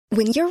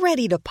When you're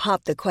ready to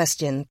pop the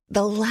question,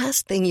 the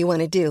last thing you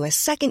want to do is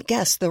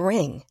second-guess the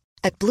ring.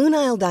 At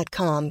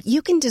BlueNile.com,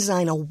 you can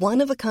design a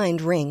one-of-a-kind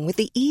ring with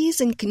the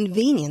ease and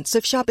convenience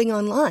of shopping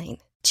online.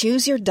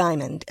 Choose your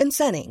diamond and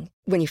setting.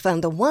 When you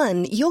find the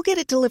one, you'll get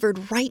it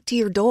delivered right to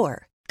your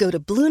door. Go to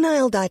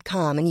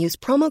BlueNile.com and use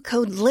promo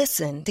code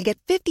LISTEN to get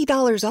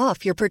 $50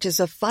 off your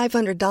purchase of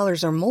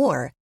 $500 or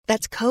more.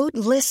 That's code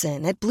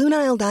LISTEN at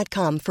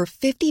BlueNile.com for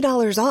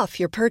 $50 off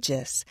your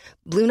purchase.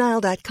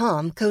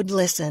 BlueNile.com, code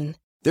LISTEN.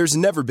 There's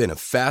never been a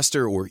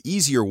faster or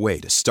easier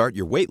way to start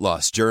your weight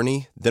loss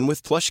journey than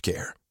with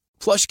PlushCare.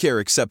 PlushCare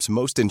accepts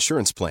most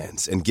insurance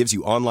plans and gives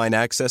you online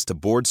access to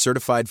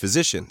board-certified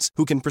physicians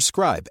who can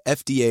prescribe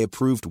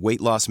FDA-approved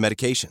weight loss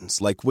medications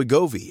like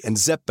Wegovy and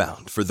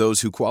Zepbound for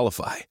those who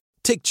qualify.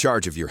 Take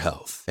charge of your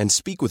health and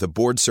speak with a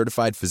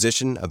board-certified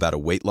physician about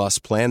a weight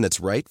loss plan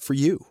that's right for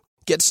you.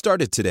 Get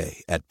started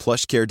today at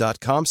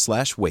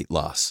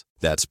plushcare.com/weightloss.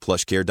 That's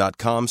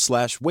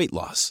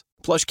plushcare.com/weightloss.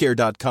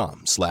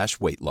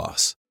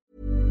 plushcare.com/weightloss.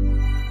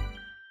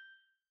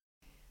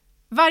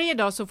 Varje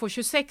dag så får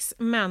 26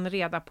 män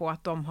reda på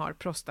att de har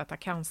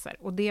prostatacancer,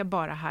 och det är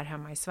bara här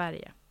hemma i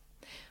Sverige.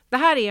 Det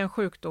här är en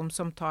sjukdom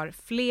som tar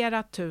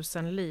flera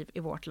tusen liv i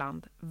vårt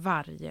land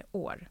varje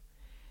år.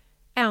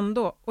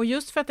 Ändå, och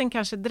just för att den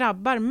kanske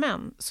drabbar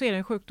män, så är det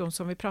en sjukdom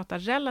som vi pratar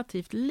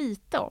relativt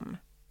lite om.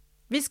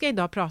 Vi ska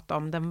idag prata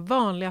om den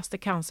vanligaste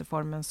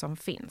cancerformen som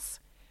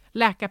finns.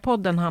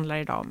 Läkarpodden handlar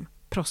idag om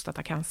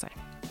prostatacancer.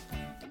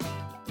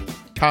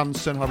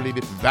 Cancern har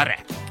blivit värre.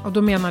 Och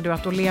då menar du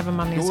att då lever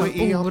man i en sån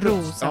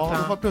oro? Så ja,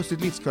 då har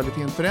plötsligt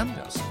livskvaliteten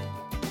förändrats.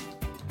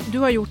 Du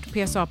har gjort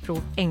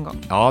PSA-prov en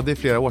gång? Ja, det är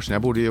flera år sedan.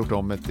 Jag borde ha gjort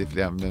om det i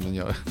flera, men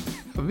jag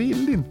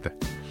vill inte.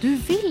 Du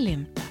vill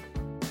inte?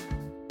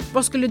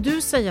 Vad skulle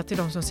du säga till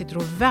de som sitter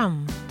och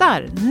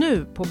väntar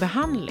nu på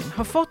behandling?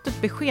 Har fått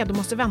ett besked och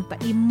måste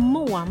vänta i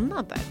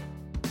månader?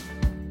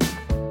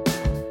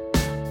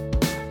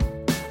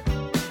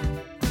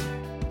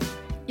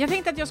 Jag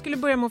tänkte att jag skulle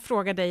börja med att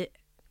fråga dig,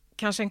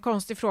 kanske en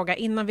konstig fråga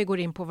innan vi går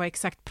in på vad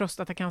exakt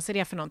prostatacancer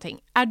är för någonting.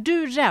 Är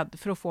du rädd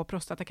för att få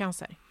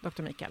prostatacancer,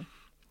 Dr. Mikael?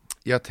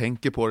 Jag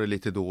tänker på det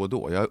lite då och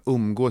då. Jag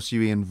umgås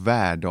ju i en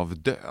värld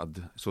av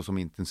död, så som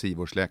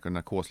intensivvårdsläkare och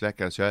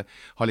narkosläkare. Så jag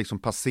har liksom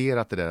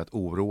passerat det där att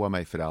oroa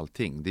mig för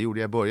allting. Det gjorde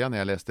jag i början när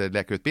jag läste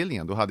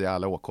läkarutbildningen. Då hade jag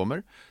alla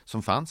åkommor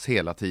som fanns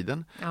hela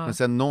tiden. Ja. Men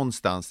sen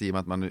någonstans, i och med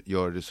att man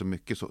gör det så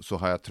mycket, så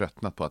har jag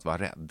tröttnat på att vara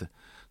rädd.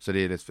 Så det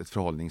är ett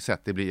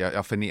förhållningssätt.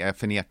 Jag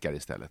förnekar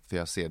istället, för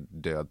jag ser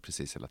död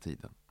precis hela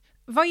tiden.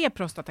 Vad är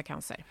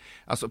prostatacancer?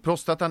 Alltså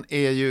prostatan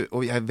är ju,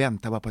 och jag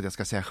väntar bara på att jag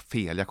ska säga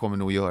fel, jag kommer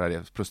nog göra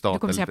det. Du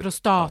kommer säga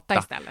prostata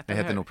istället. Det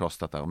heter nog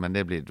prostata, men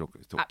det blir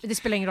det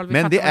spelar ingen roll.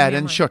 Men det är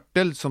en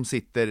körtel som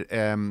sitter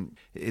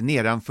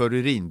nedanför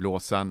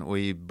urinblåsan och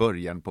i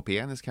början på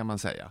penis, kan man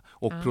säga.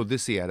 Och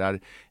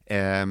producerar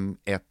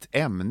ett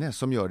ämne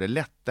som gör det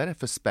lättare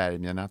för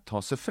spermierna att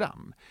ta sig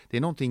fram. Det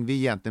är någonting vi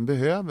egentligen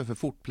behöver för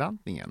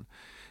fortplantningen.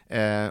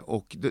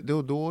 Och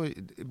då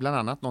bland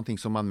annat någonting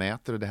som man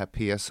mäter, det här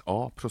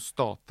PSA,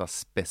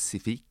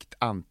 prostataspecifikt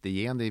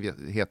antigen, det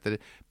heter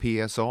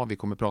PSA, vi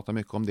kommer prata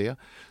mycket om det.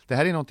 Det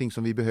här är någonting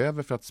som vi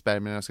behöver för att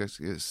spermierna ska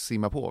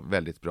simma på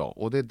väldigt bra,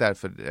 och det är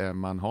därför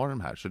man har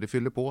de här. Så det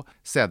fyller på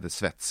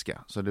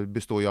sädesvätska, så det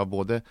består ju av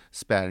både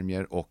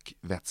spermier och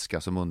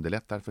vätska som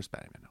underlättar för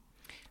spermierna.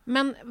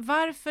 Men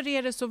varför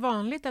är det så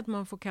vanligt att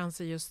man får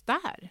cancer just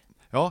där?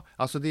 Ja,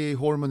 alltså det är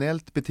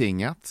hormonellt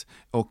betingat,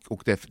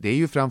 och det är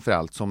ju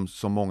framförallt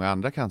som många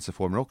andra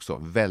cancerformer också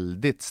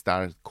väldigt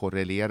starkt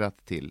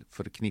korrelerat till,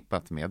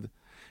 förknippat med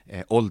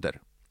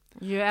ålder.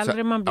 Ju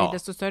äldre man blir,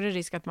 desto större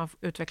risk att man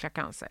utvecklar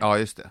cancer. Ja,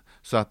 just det.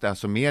 Så att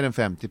alltså mer än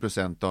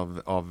 50%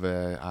 av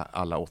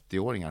alla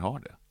 80-åringar har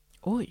det.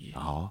 Oj!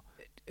 Ja.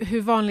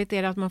 Hur vanligt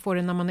är det att man får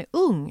det när man är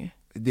ung?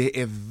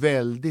 Det är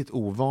väldigt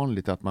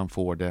ovanligt att man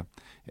får det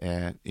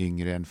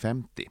yngre än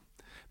 50.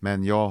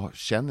 Men jag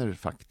känner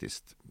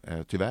faktiskt,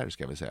 tyvärr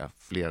ska vi säga,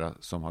 flera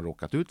som har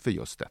råkat ut för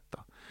just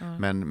detta.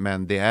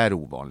 Men det är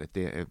ovanligt.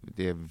 Det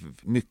är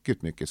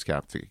mycket, mycket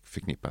skarpt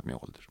förknippat med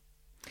ålder.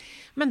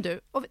 Men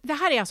du, och det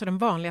här är alltså den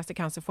vanligaste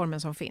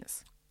cancerformen som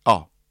finns?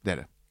 Ja, det är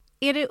det.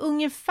 Är det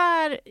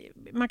ungefär,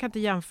 man kan inte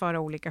jämföra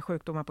olika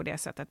sjukdomar på det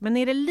sättet, men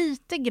är det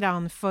lite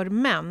grann för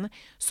män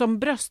som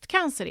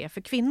bröstcancer är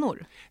för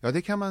kvinnor? Ja,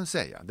 det kan man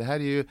säga. Det här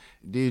är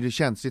ju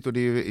känsligt, och det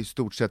är ju i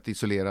stort sett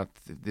isolerat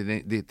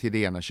till det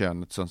ena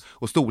könet.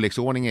 Och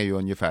storleksordning är ju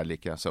ungefär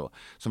lika så.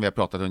 Som vi har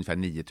pratat, ungefär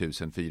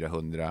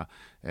 9400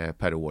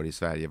 per år i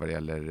Sverige vad det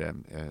gäller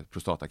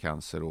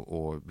prostatacancer,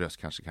 och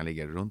bröstcancer kan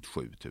ligga runt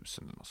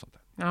 7000 eller något sånt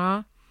där.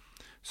 Ja.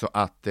 Så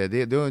att det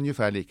är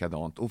ungefär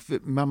likadant. Och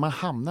man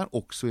hamnar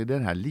också i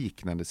den här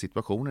liknande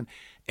situationen.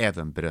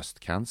 Även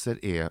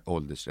bröstcancer är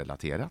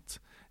åldersrelaterat.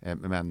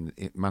 Men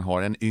man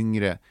har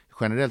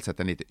generellt sett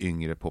en lite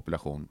yngre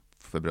population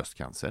för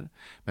bröstcancer.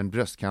 Men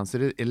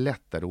bröstcancer är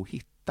lättare att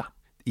hitta.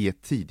 i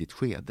ett tidigt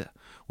skede.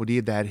 Och det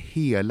är där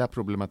hela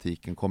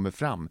problematiken kommer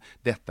fram.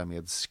 Detta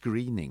med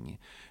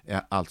screening.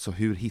 Alltså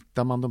hur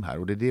hittar man de här?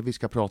 Och det är det vi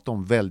ska prata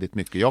om väldigt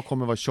mycket. Jag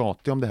kommer vara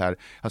tjatig om det här.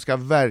 Jag ska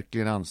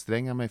verkligen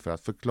anstränga mig för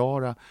att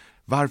förklara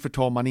varför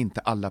tar man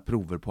inte alla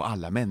prover på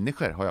alla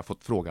människor, har jag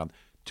fått frågan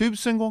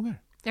 1000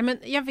 gånger. Ja, men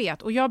jag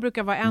vet, och jag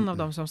brukar vara en av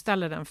dem som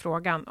ställer den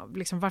frågan.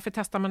 Liksom, varför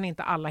testar man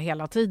inte alla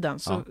hela tiden?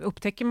 Så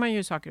upptäcker man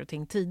ju saker och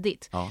ting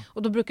tidigt. Ja.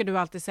 Och då brukar du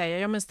alltid säga,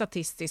 ja men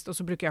statistiskt, och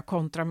så brukar jag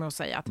kontra med att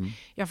säga att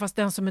ja, fast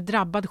den som är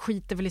drabbad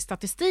skiter väl i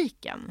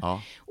statistiken.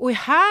 Ja. Och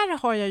här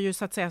har jag ju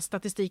så att säga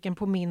statistiken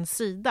på min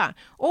sida.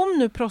 Om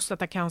nu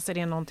prostatacancer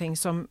är någonting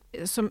som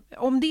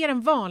om det är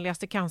den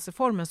vanligaste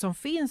cancerformen som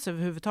finns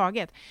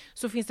överhuvudtaget,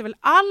 så finns det väl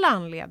alla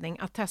anledning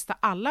att testa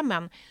alla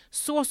män,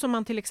 så som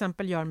man till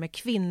exempel gör med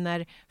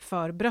kvinnor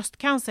för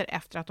bröstcancer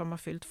efter att de har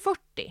fyllt 40.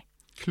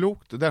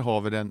 Klokt, där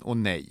har vi den, och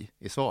nej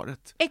i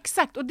svaret.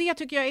 Exakt, och det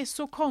tycker jag är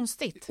så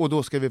konstigt. Och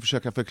då ska vi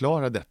försöka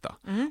förklara detta.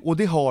 Och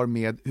det har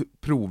med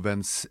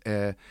provens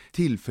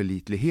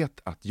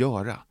tillförlitlighet att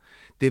göra.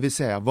 Det vill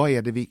säga,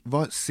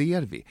 vad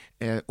ser vi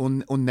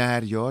och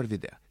när gör vi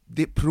det?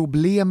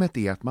 Problemet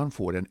är att man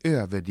får en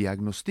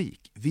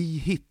överdiagnostik. Vi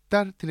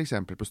hittar till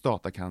exempel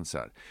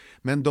prostatacancer,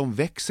 men de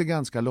växer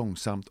ganska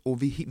långsamt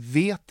och vi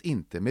vet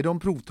inte, med de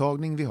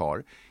provtagning vi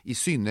har, i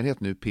synnerhet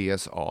nu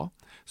PSA,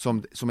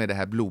 som är det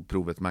här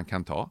blodprovet man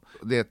kan ta.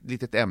 Det är ett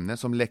litet ämne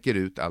som läcker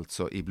ut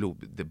alltså i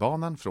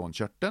blodbanan från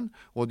körteln,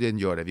 och den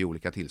gör det vid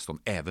olika tillstånd,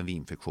 även vid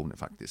infektioner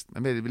faktiskt.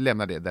 Men vi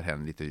lämnar det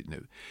därhen lite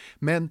nu.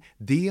 Men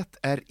det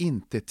är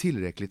inte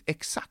tillräckligt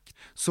exakt.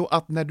 Så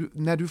att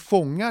när du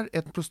fångar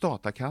ett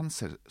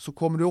prostatacancer så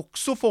kommer du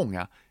också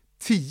fånga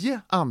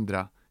 10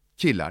 andra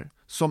killar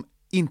som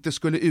inte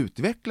skulle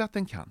utvecklat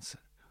en cancer.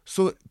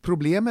 Så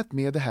problemet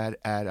med det här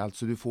är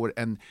alltså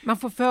man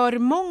får för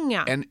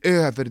många. En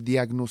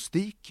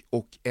överdiagnostik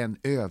och en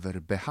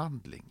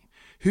överbehandling.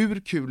 Hur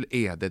kul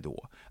är det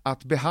då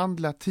att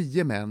behandla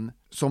 10 män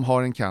som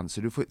har en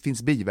cancer? Det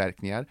finns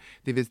biverkningar,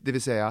 det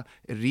vill säga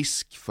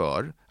risk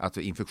för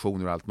alltså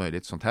infektioner och allt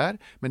möjligt sånt här,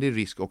 men det är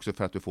risk också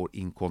för att du får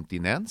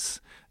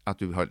inkontinens, att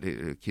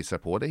du kissar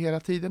på dig hela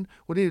tiden,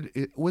 och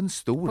en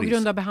stor risk. På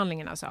grund av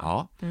behandlingen alltså?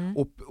 Ja,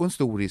 och en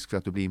stor risk för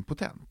att du blir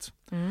impotent.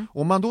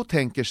 Om man då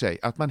tänker sig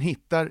att man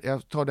hittar,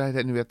 jag tar det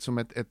här nu som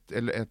ett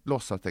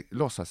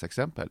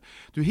låtsasexempel.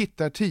 Du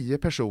hittar 10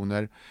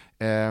 personer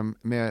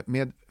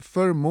med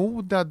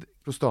förmodad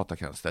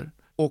prostatacancer,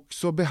 och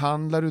så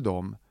behandlar du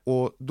dem,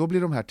 och då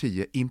blir de här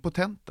 10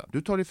 impotenta.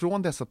 Du tar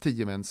ifrån dessa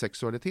 10 män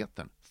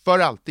sexualiteten för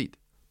alltid.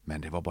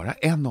 Men det var bara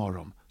en av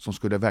dem som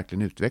skulle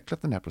verkligen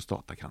utvecklat den här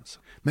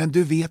prostatacancern. Men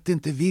du vet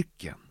inte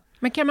vilken.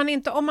 Men kan man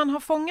inte, om man har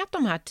fångat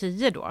de här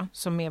 10 då,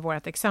 som är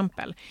vårt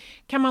exempel,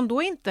 kan man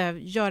då inte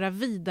göra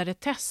vidare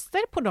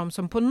tester på dem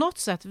som på något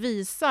sätt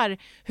visar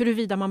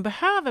huruvida man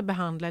behöver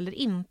behandla eller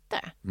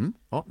inte?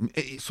 Ja,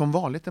 som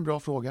vanligt en bra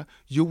fråga.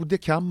 Jo, det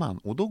kan man,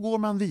 och då går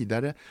man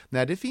vidare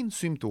när det finns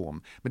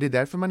symptom. Men det är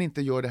därför man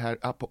inte gör det här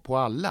på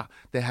alla.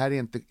 Det här är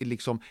inte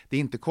det är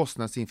inte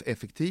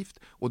kostnadseffektivt,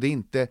 och det är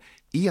inte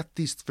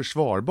etiskt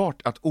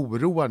försvarbart att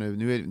oroa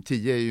nu är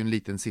 10 är ju en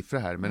liten siffra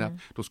här, men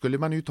då skulle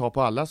man ju ta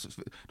på alla.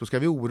 Då ska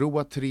vi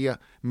oroa 3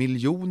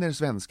 miljoner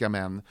svenska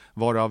män,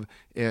 varav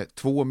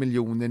 2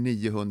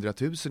 900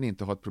 000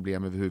 inte har ett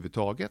problem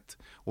överhuvudtaget,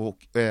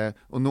 och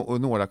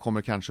några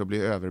kommer kanske att bli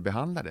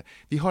överbehandlade.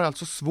 Vi har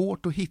alltså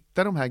svårt att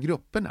hitta de här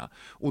grupperna,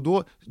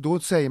 och då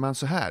säger man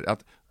så här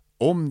att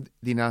om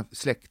dina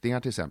släktingar,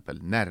 till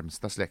exempel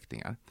närmsta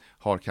släktingar,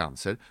 har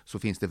cancer, så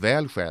finns det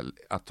väl skäl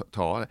att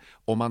ta.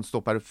 Om man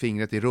stoppar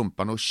fingret i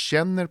rumpan och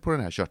känner på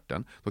den här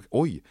körteln, då,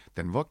 oj,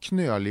 den var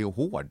knölig och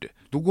hård.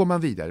 Då går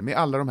man vidare med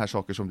alla de här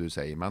saker som du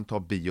säger. Man tar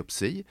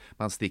biopsi,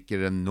 man sticker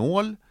en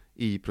nål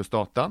i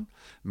prostatan.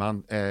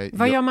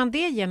 Vad gör man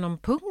det? Genom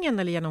pungen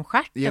eller genom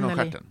stjärten? Genom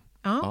stjärten.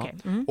 Okay.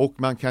 Och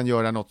man kan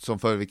göra något som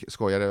förr vi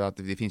skojade, att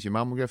det finns ju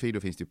mammografi, då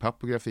finns det ju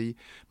pappografi.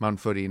 Man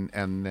för in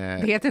en...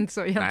 Det heter inte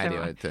så egentligen. Nej, det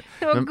gör inte.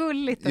 Det var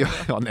gulligt.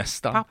 Ja,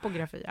 nästan.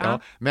 Pappografi,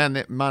 ja. Men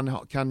man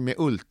kan med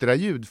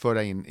ultraljud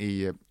föra in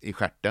i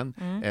stjärten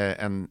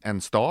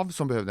en stav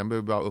som den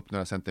behöver bara upp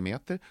några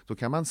centimeter. Då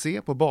kan man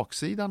se på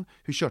baksidan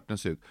hur körteln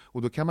ser ut.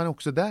 Och då kan man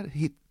också där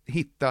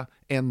hitta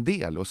en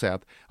del och säga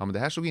att ja, men det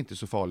här såg inte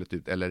så farligt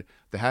ut, eller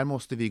det här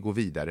måste vi gå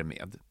vidare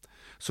med.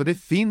 Så det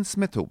finns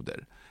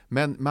metoder.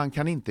 Men man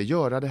kan inte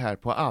göra det här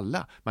på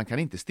alla. Man kan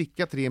inte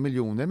sticka 3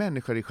 miljoner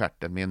människor i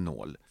stjärten med en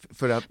nål.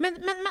 För att... Men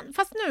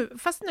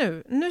fast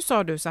nu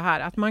sa du så här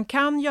att man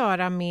kan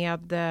göra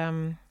med,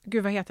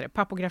 vad heter det,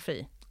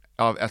 pappografi?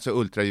 Ja, alltså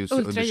ultraljud.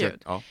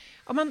 Ja.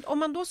 Om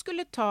man då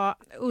skulle ta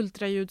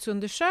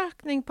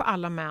ultraljudsundersökning på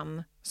alla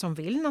män som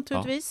vill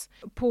naturligtvis,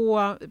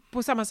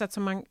 på samma sätt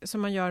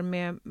som man gör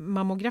med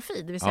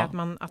mammografi, det vill säga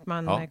att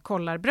man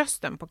kollar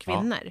brösten på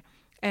kvinnor.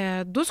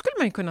 då skulle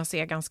man ju kunna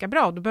se ganska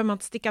bra. Då behöver man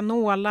inte sticka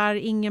nålar,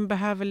 ingen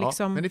behöver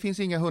liksom... men det finns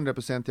inga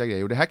 100%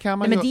 grejer. Och det här kan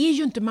man men det är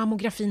ju inte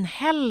mammografin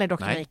heller,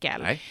 Dr.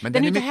 Mikael. Nej, men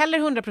den är inte heller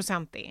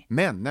 100%.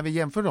 Men när vi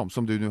jämför dem,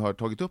 som du nu har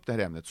tagit upp det här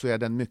ämnet, så är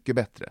den mycket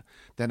bättre.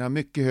 Den har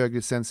mycket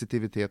högre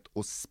sensitivitet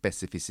och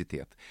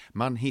specificitet.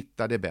 Man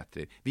hittar det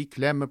bättre. Vi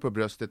klämmer på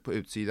bröstet på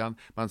utsidan.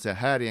 Man säger,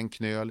 här är en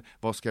knöl,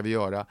 vad ska vi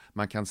göra?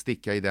 Man kan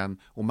sticka i den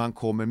och man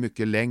kommer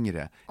mycket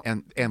längre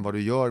än vad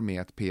du gör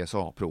med ett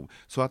PSA-prov.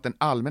 Så att den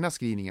allmänna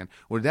screeningen,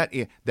 och där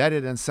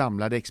är den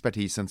samlade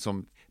expertisen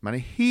som man är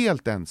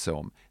helt ense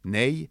om.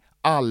 Nej,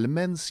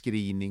 allmän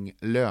screening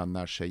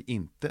lönar sig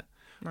inte.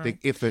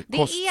 Det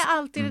är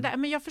alltid det där,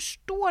 men jag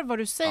förstår vad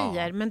du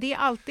säger, men det är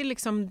alltid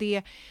liksom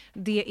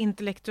det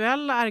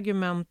intellektuella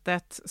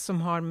argumentet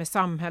som har med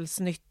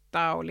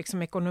samhällsnytta och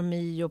liksom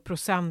ekonomi och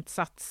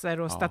procentsatser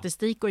och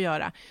statistik att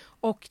göra,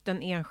 och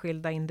den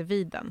enskilda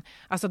individen.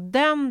 Alltså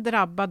den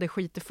drabbade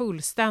skiter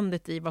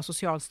fullständigt i vad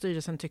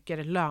Socialstyrelsen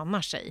tycker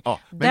lönar sig.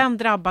 Den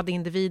drabbade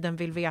individen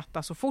vill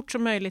veta så fort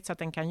som möjligt så att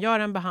den kan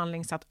göra en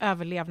behandling så att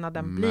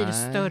överlevnaden blir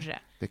större.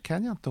 Det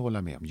kan jag inte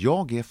hålla med om.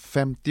 Jag är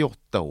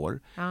 58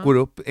 år, går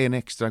upp en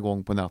extra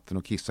gång på natten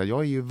och kissar. Jag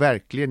är ju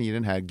verkligen i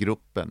den här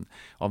gruppen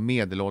av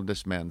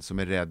medelålders män som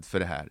är rädd för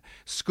det här.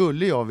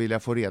 Skulle jag vilja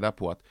få reda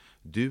på att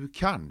du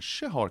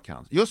kanske har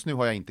cancer. Just nu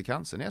har jag inte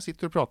cancer. När jag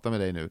sitter och pratar med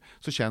dig nu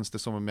så känns det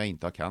som om jag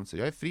inte har cancer.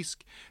 Jag är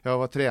frisk, jag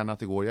har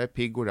tränat igår, jag är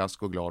pigg och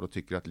rask och glad och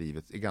tycker att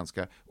livet är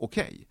ganska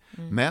okej.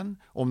 Men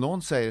om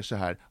någon säger så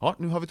här,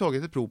 nu har vi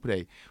tagit ett prov på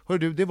dig. Hör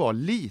du, det var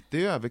lite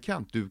i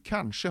överkant. Du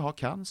kanske har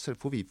cancer,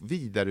 får vi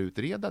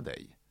vidareutreda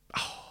dig?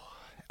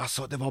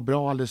 Alltså det var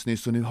bra alldeles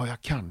nyss och nu har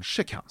jag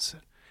kanske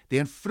cancer. Det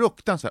är en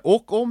fruktansvärd.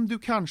 Och om du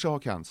kanske har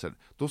cancer,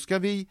 då ska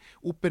vi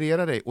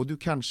operera dig och du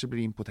kanske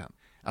blir impotent.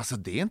 Alltså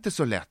det är inte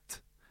så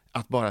lätt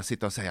att bara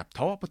sitta och säga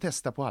ta på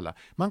testa på alla.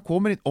 Man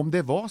kommer inte, om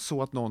det var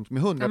så att någon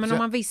med 100%... Ja, men om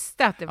man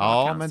visste att det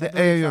var cancer. Men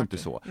det är ju inte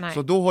så. Nej.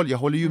 Så jag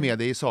håller ju med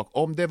dig i sak.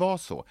 Om det var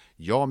så,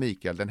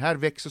 Mikael, den här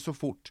växer så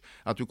fort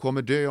att du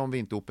kommer dö om vi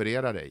inte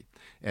opererar dig.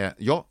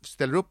 Jag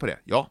ställer upp på det.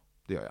 Ja,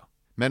 det gör jag.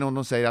 Men om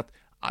de säger att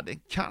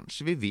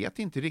vi vet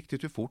inte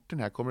riktigt hur fort den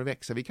här kommer att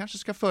växa. Vi kanske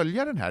ska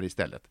följa den här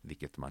istället,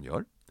 vilket man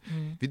gör.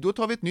 Då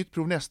tar vi ett nytt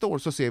prov nästa år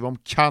så ser vi om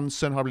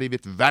cancern har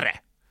blivit värre.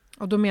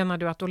 Och då menar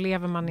du att då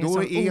lever man i en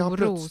sån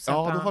oro? Då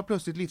har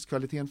plötsligt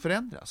livskvaliteten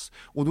förändrats.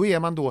 Och då är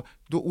man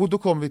då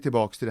kommer vi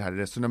tillbaka till det här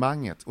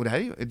resonemanget. Och det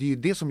är ju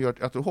det som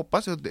gör att jag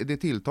hoppas att det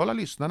tilltalar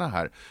lyssnarna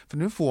här. För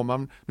nu får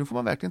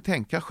man verkligen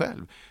tänka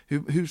själv.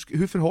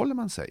 Hur förhåller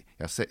man sig?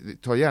 Jag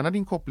tar gärna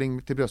din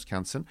koppling till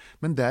bröstcancern,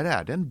 men där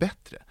är den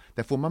bättre.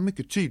 Där får man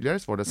mycket tydligare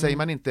svar. Där säger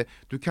man inte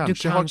du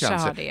kanske har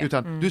cancer,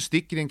 utan du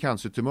sticker i en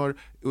cancertumör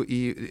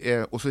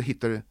och så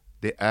hittar du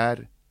det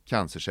är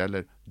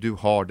cancerceller, du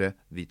har det,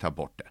 vi tar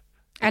bort det.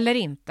 Eller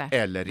inte.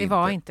 Det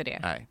var inte det.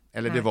 Nej,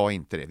 det var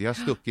inte det. Vi har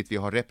stuckit, vi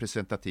har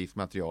representativt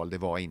material, det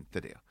var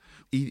inte det.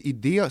 I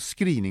det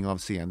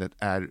screeningavseendet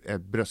är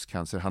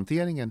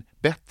bröstcancerhanteringen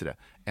bättre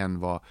än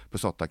vad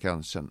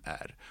prostatacancern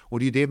är. Och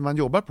det är det man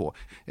jobbar på.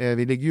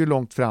 Vi ligger ju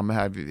långt framme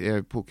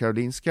här. På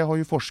Karolinska har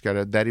ju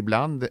forskare,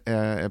 däribland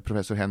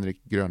professor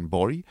Henrik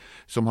Grönborg,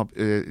 som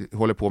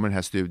håller på med den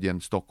här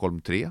studien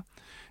Stockholm 3.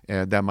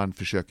 Där man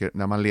försöker,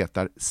 när man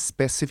letar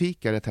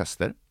specifikare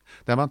tester,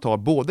 där man tar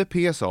både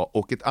PSA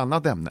och ett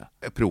annat ämne,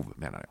 prov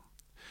menar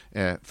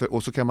jag.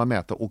 Och så kan man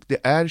mäta, och det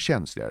är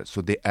känsligare,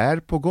 så det är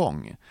på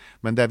gång.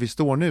 Men där vi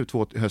står nu,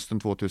 hösten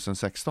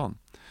 2016,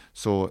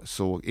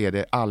 så är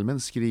det allmän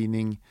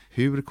screening.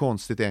 Hur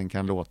konstigt det än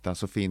kan låta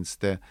så finns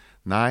det,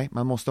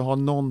 man måste ha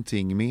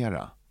någonting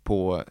mera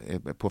på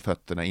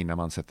fötterna innan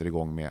man sätter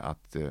igång med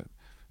att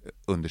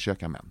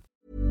undersöka män.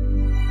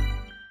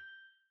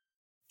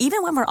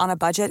 Even when we're on a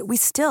budget, we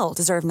still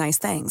deserve nice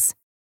things.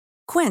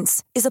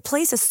 Quince is a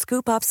place to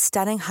scoop up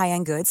stunning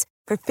high-end goods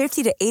for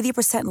 50 to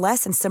 80%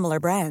 less than similar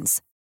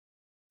brands.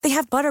 They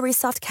have buttery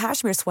soft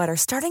cashmere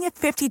sweaters starting at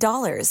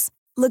 $50,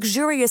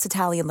 luxurious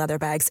Italian leather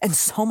bags, and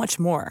so much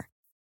more.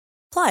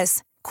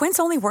 Plus, Quince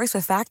only works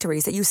with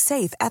factories that use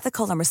safe,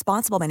 ethical, and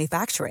responsible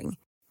manufacturing.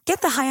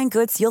 Get the high-end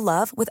goods you'll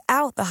love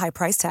without the high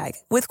price tag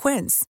with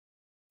Quince.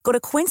 Go to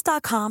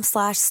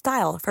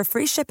quince.com/style for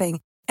free shipping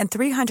and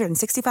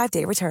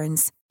 365-day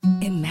returns.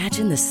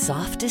 Imagine the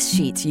softest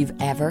sheets you've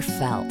ever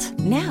felt.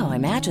 Now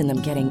imagine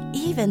them getting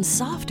even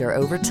softer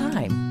over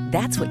time.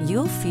 That's what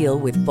you'll feel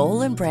with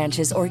Boll &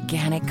 Branch's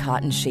organic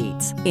cotton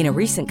sheets. In a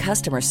recent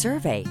customer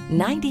survey,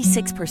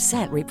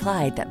 96%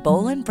 replied that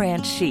Boll &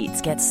 Branch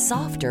sheets get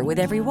softer with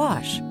every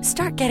wash.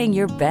 Start getting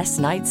your best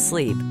night's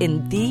sleep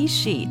in these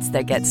sheets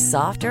that get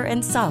softer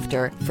and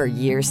softer for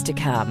years to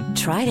come.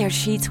 Try their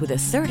sheets with a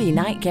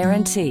 30-night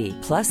guarantee.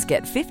 Plus,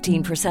 get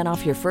 15%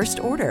 off your first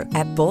order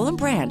at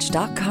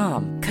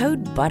bollandbranch.com.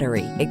 Code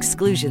BUTTERY.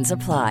 Exclusions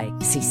apply.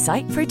 See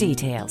site for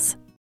details.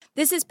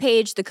 This is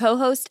Paige, the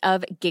co-host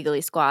of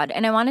Giggly Squad,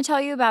 and I want to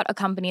tell you about a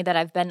company that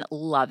I've been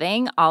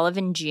loving, Olive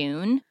 &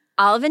 June.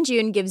 Olive &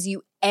 June gives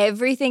you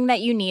everything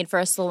that you need for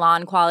a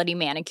salon-quality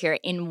manicure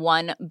in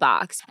one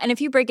box. And if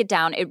you break it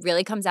down, it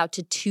really comes out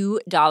to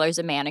 $2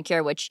 a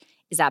manicure, which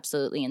is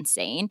absolutely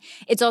insane.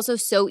 It's also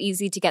so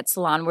easy to get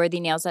salon-worthy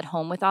nails at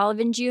home with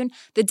Olive & June.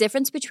 The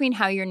difference between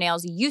how your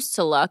nails used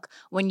to look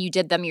when you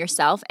did them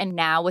yourself and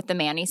now with the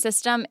Mani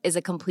system is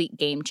a complete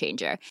game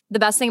changer. The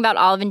best thing about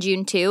Olive &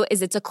 June too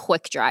is it's a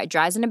quick dry.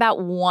 Dries in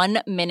about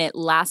 1 minute,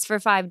 lasts for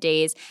 5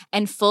 days,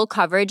 and full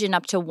coverage in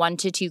up to 1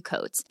 to 2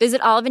 coats.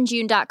 Visit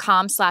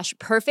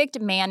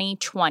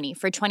oliveandjune.com/perfectmani20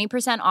 for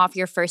 20% off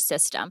your first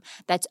system.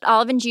 That's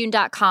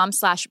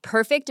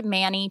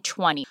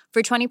oliveandjune.com/perfectmani20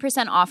 for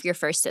 20% off your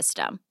first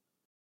system.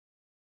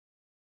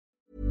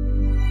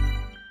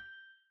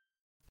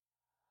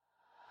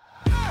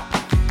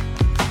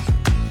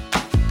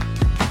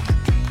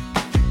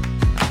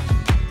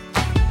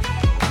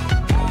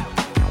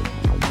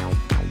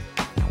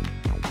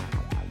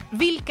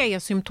 Vilka är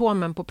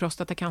symptomen på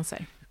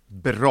prostatacancer?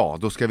 Bra,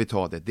 då ska vi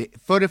ta det.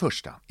 För det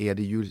första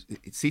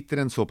sitter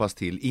den så pass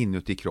till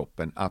inuti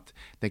kroppen att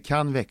det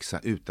kan växa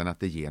utan att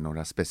det ger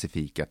några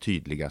specifika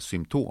tydliga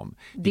symptom.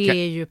 Det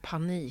är ju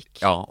panik.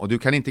 Ja, och du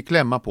kan inte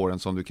klämma på den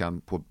som du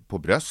kan på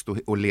bröst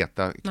och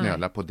leta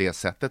knölar på det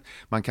sättet.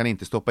 Man kan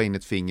inte stoppa in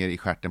ett finger i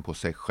stjärten på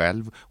sig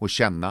själv och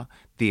känna.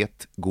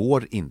 Det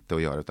går inte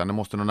att göra, utan det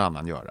måste någon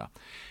annan göra.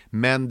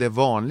 Men det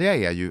vanliga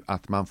är ju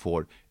att man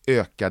får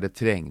ökade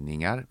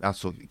trängningar,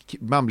 alltså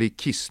man blir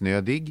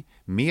kissnödig,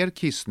 mer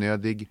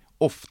kissnödig,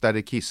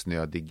 oftare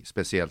kissnödig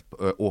speciellt,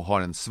 och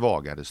har en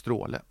svagare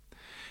stråle.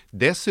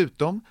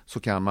 Dessutom så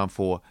kan man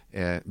få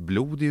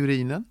blod i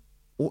urinen,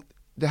 och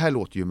det här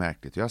låter ju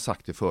märkligt, jag har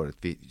sagt det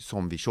förut,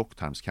 som vid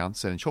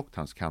tjocktarmscancer, en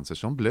tjocktarmscancer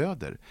som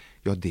blöder,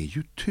 ja det är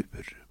ju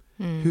tur.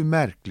 Hur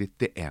märkligt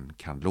det än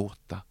kan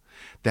låta.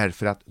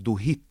 Därför att då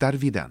hittar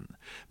vi den.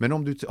 Men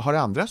om du har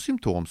andra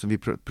symptom som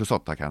vid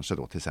prostatacancer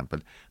då, till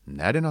exempel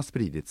när den har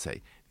spridit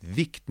sig,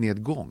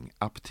 viktnedgång,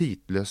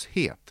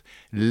 aptitlöshet,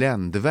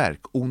 ländvärk,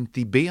 ont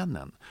i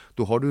benen,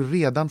 då har du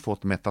redan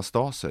fått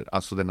metastaser,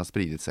 alltså den har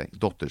spridit sig,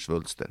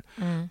 dottersvulster.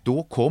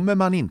 Då kommer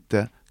man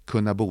inte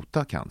kunna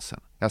bota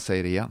cancern. Jag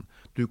säger det igen,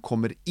 du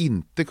kommer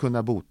inte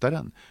kunna bota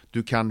den.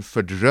 Du kan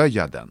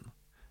fördröja den.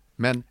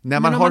 Men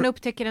om man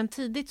upptäcker den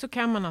tidigt så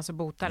kan man alltså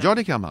bota den? Ja,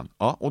 det kan man.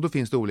 Ja, och då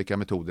finns det olika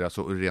metoder,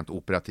 alltså rent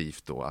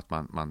operativt då, att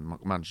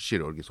man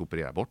kirurgiskt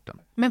opererar bort den.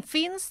 Men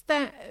finns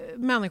det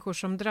människor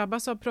som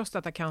drabbas av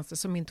prostatacancer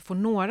som inte får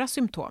några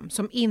symptom?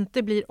 Som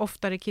inte blir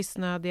oftare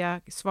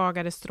kissnödiga,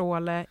 svagare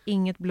stråle,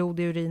 inget blod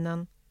i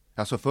urinen?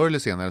 Alltså förr eller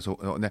senare,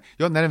 så,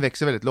 när den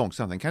växer väldigt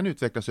långsamt, den kan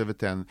utvecklas över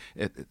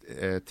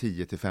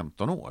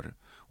 10-15 år.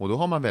 Och då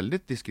har man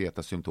väldigt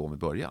diskreta symptom i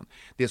början.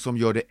 Det som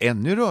gör det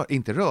ännu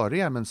inte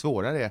rörigare men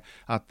svårare är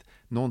att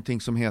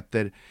någonting som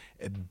heter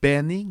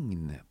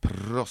benign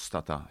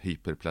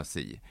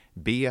prostatahyperplasi,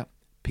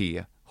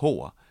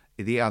 BPH,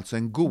 det är alltså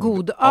en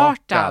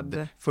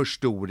godartad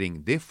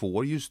förstoring. Det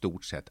får ju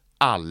stort sett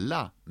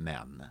alla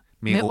män.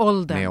 Med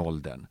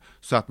åldern.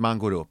 Så att man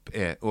går upp,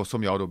 och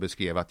som jag då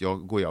beskrev, att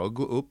går jag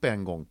upp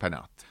en gång per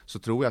natt, så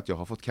tror jag att jag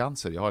har fått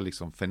cancer. Jag har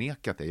liksom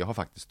förnekat det. Jag har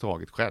faktiskt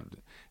tagit själv,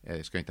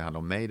 det ska inte handla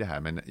om mig det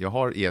här, men jag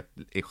har i ett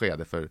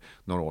skede för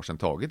några år sedan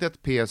tagit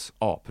ett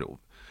PSA-prov.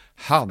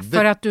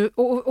 För att du,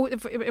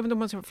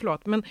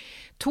 förlåt, men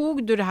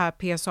tog du det här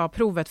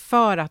PSA-provet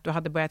för att du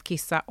hade börjat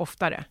kissa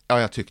oftare? Ja,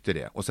 jag tyckte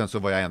det. Och sen så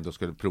var jag ändå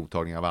skulle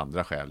provtagning av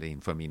andra skäl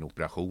inför min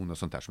operation och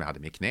sånt där som jag hade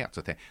med knät.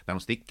 Så när de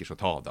sticker så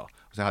ta då.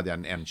 Och så hade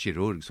jag en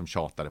kirurg som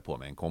tjatade på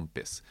mig, en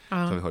kompis.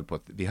 Så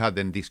vi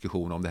hade en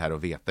diskussion om det här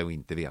att veta och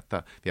inte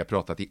veta. Vi har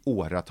pratat i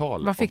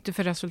åratal. Vad fick du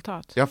för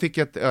resultat? Jag fick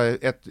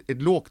ett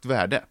lågt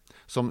värde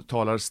som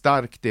talar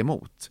starkt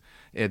emot.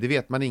 Det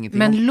vet man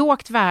ingenting om. Men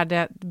lågt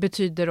värde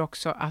betyder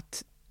också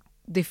att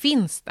det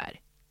finns där?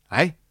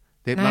 Nej.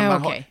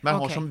 Man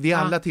har som vid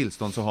alla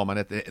tillstånd så har man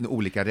en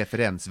olika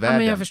referensvärden. Ja,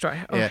 men jag förstår.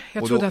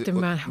 Jag trodde att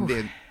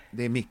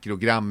det är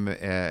mikrogram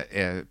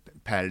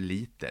per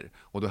liter.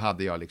 Och då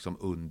hade jag liksom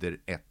under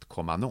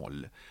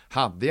 1,0.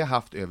 Hade jag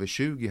haft över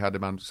 20 hade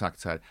man sagt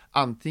så här: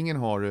 antingen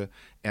har du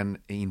en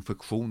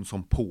infektion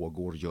som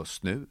pågår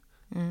just nu,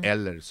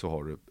 eller så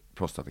har du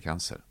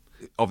prostatacancer.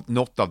 Av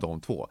något av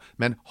de två.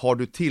 Men har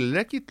du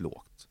tillräckligt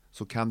lågt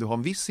så kan du ha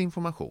en viss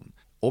information.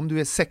 Om du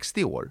är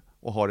 60 år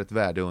och har ett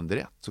värde under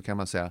 1, så kan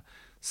man säga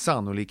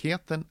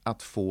sannolikheten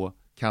att få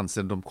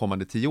cancer de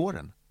kommande 10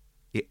 åren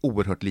är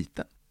oerhört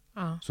liten.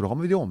 Så då har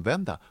vi det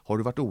omvända. Har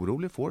du varit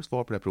orolig får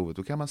svar på det här provet,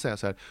 då kan man säga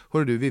så här: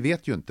 hörru du, vi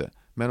vet ju inte.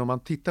 Men om man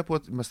tittar på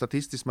ett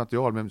statistiskt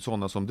material med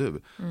sådana som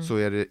du, så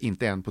är det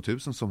inte 1 på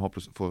 1000 som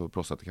får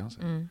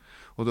prostatacancer.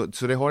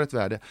 Så det har ett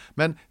värde.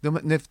 Men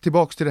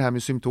tillbaks till det här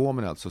med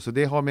symptomen alltså. Så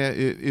det har med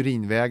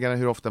urinvägarna,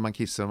 hur ofta man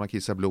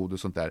kissar blod och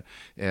sånt där.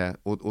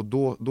 Och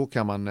då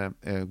kan man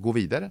gå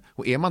vidare.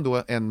 Och är man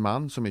då en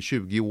man som är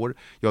 20 år,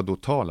 ja då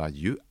talar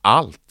ju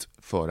allt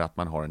för att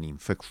man har en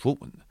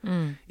infektion.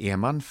 Är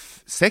man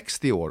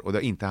 60 år och det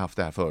har inte haft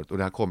det här förut och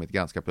det har kommit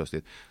ganska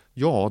plötsligt,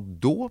 ja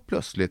då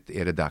plötsligt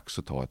är det dags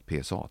att ta ett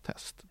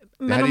PSA-test.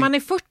 Men om man är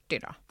 40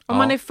 då? Om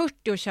man är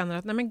 40 och känner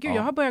att nej men gud,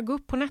 jag har börjat gå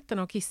upp på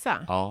nätterna och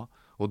kissa. Ja,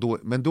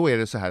 Men då är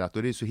det så här att då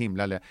är det så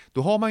himla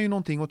då har man ju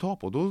någonting att ta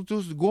på. Då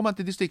går man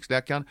till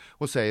distriktsläkaren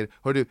och säger,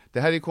 hör du,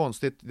 det här är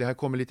konstigt, det här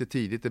kommer lite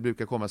tidigt, det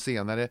brukar komma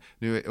senare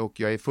nu, och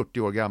jag är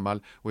 40 år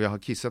gammal och jag har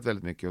kissat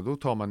väldigt mycket, och då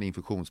tar man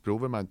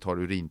infektionsprover, man tar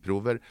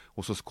urinprover,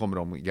 och så kommer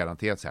de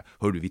garanterat säga,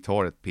 hör du, vi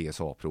tar ett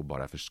PSA-prov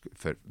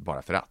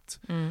bara för att.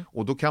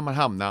 Och då kan man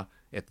hamna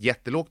ett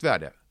jättelågt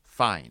värde,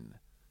 fine.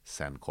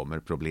 Sen kommer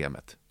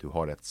problemet, du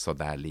har ett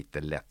sådär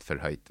lite lätt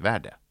förhöjt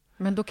värde.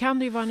 Men då kan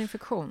det ju vara en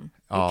infektion.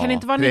 Ja, kan det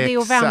inte vara en idé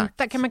att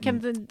vänta?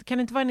 Kan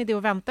det inte vara en idé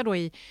att vänta då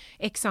i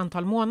x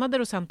antal månader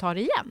och sen ta det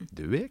igen?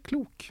 Du är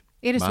klok.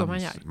 Är det så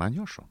man gör? Man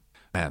gör så.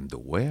 Men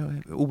då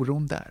är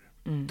oron där.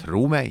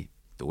 Tro mig,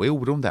 då är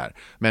oron där.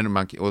 Men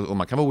man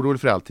kan vara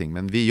orolig för allting,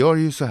 men vi gör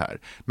ju så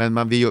här.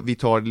 Men vi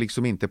tar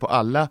liksom inte på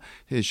alla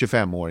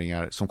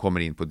 25-åringar som kommer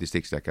in på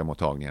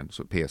distriktsläkarmottagningen,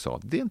 så PSA.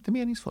 Det är inte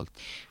meningsfullt.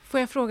 Får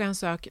jag fråga en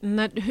sak?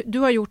 När du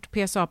har gjort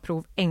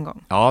PSA-prov en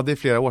gång? Ja, det är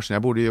flera år sedan.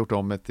 Jag borde ha gjort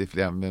om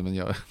det, men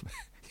jag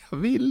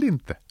vill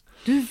inte.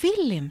 Du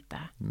vill inte?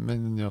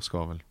 Men jag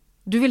ska väl.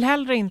 Du vill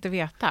hellre inte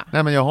veta?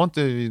 Nej, men jag har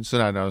inte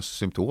sådana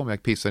symptom.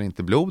 Jag pissar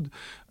inte blod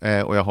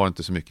och jag har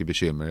inte så mycket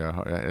bekymmer. Jag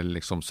har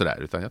liksom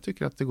sådär, utan jag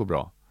tycker att det går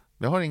bra.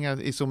 Jag har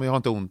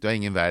inte ont, jag har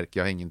ingen värk,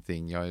 jag har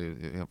ingenting. Jag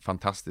har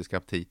fantastisk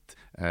aptit.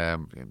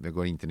 Jag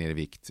går inte ner i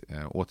vikt.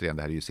 Återigen,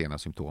 det här är ju sena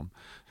symptom.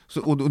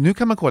 Och nu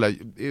kan man kolla,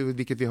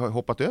 vilket vi har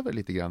hoppat över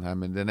lite grann här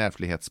med den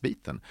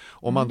ärftlighetsbiten.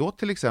 Om man då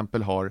till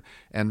exempel har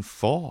en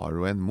far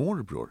och en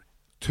morbror,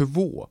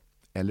 2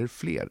 eller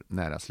fler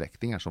nära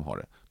släktingar som har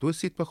det, då är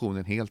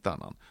situationen helt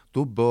annan.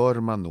 Då bör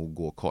man nog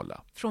gå och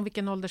kolla. Från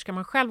vilken ålder ska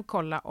man själv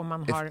kolla om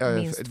man har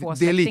minst 2 släktingar?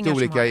 Det är lite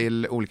olika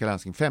i olika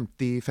landsting.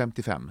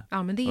 50-55.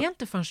 Ja, men det är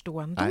inte först då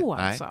ändå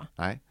alltså.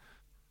 Nej.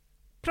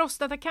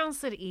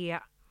 Prostatacancer är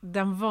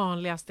den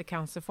vanligaste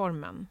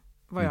cancerformen,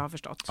 vad jag har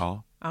förstått.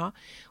 Ja.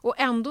 Och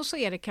ändå så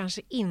är det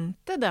kanske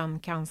inte den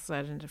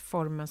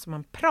cancerformen som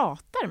man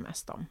pratar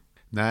mest om.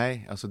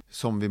 Nej, alltså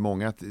som vi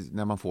många,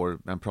 när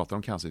man pratar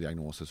om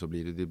cancerdiagnoser så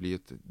blir det blir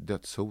ett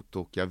dödshot,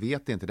 och jag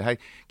vet inte, det här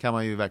kan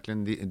man ju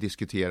verkligen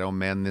diskutera om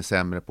män är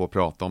sämre på att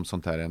prata om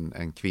sånt här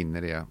än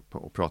kvinnor är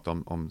på att prata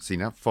om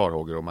sina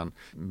farhågor, om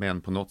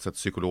män på något sätt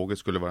psykologiskt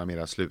skulle vara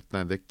mer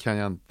slutna,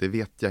 det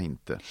vet jag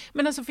inte.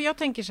 Men alltså, för jag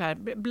tänker så här,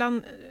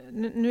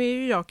 nu är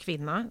ju jag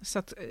kvinna, så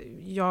att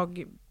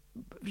jag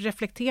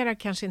reflekterar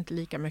kanske inte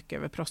lika mycket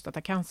över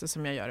prostatacancer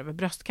som jag gör över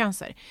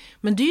bröstcancer.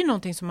 Men det är ju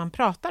någonting som man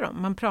pratar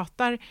om. Man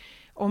pratar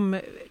om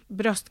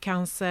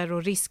bröstcancer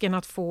och risken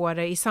att få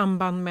det i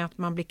samband med att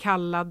man blir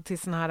kallad till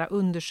såna här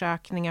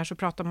undersökningar, så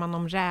pratar man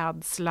om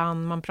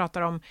rädslan, man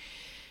pratar om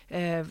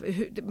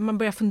man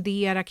börjar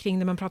fundera kring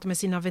det, man pratar med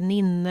sina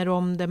väninner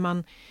om det,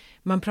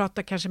 man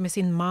pratar kanske med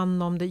sin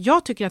man om det.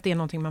 Jag tycker att det är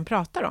någonting man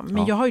pratar om.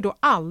 Men jag har ju då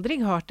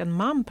aldrig hört en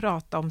man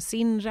prata om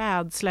sin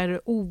rädsla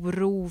eller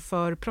oro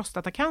för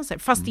prostatacancer.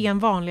 Fast det är en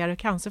vanligare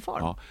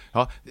cancerform.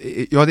 Ja,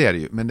 det är det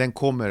ju. Men den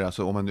kommer,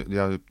 alltså,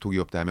 jag tog ju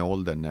upp det här med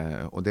åldern.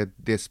 Och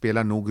det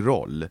spelar nog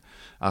roll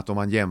att om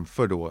man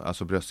jämför då,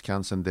 alltså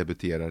bröstcancern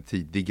debuterar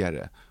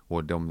tidigare.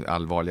 Och de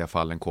allvarliga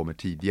fallen kommer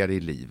tidigare i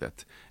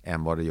livet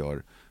än vad det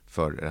gör.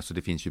 Alltså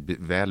det finns ju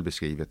väl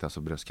beskrivet,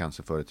 alltså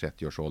bröstcancer före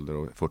 30 års ålder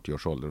och 40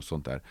 års ålder och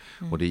sånt där.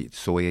 Och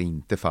så är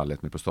inte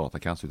fallet med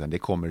prostatacancer, utan det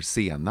kommer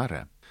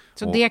senare.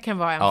 Så det kan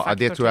vara en faktor? Ja,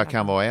 det tror jag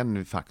kan vara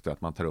en faktor,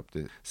 att man tar upp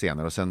det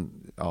senare. Och sen,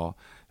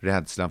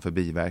 rädslan för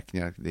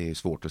biverkningar, det är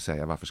svårt att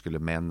säga. Varför skulle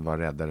män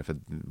vara räddare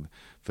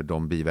för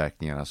de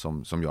biverkningarna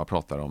som jag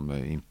pratar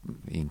om,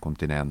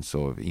 inkontinens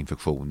och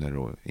infektioner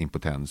och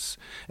impotens,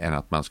 än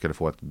att man skulle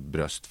få ett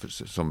bröst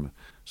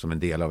som en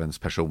del av ens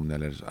person,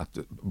 eller att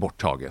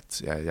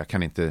borttaget. Jag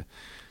kan inte...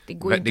 Det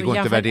går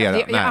inte att värdera.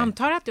 Jag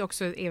antar att det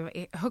också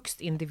är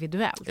högst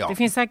individuellt. Ja. Det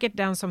finns säkert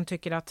den som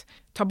tycker att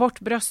ta bort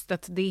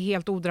bröstet, det är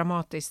helt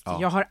odramatiskt. Ja.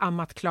 Jag har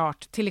ammat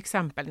klart, till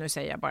exempel. Nu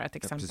säger jag bara ett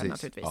exempel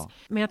naturligtvis. Ja.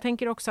 Men jag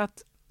tänker också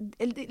att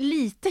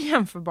lite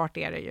jämförbart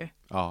är det ju.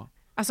 Ja.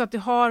 Alltså att det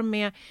har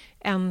med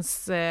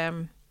ens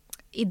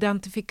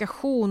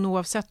identifikation,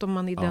 oavsett om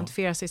man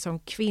identifierar sig som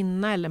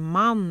kvinna eller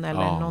man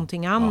eller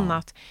någonting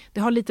annat. Det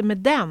har lite med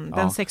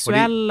den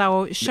sexuella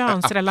och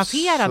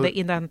könsrelaterade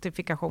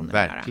identifikationen att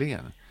göra.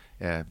 Verkligen.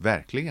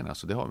 Verkligen,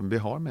 alltså det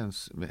har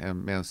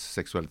med ens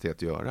sexualitet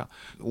att göra.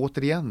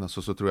 Återigen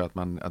alltså, så tror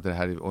jag att det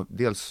här är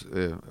dels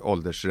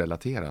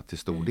åldersrelaterat till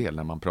stor del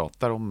när man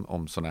pratar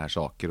om såna här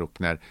saker,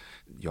 och när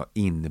jag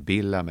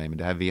inbillar mig, men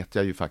det här vet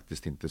jag ju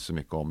faktiskt inte så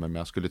mycket om, men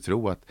jag skulle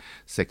tro att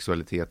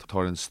sexualitet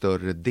tar en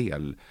större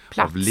del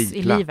plats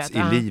i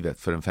livet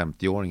för en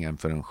 50-åring än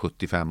för en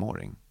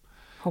 75-åring.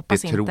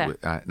 Hoppas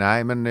inte.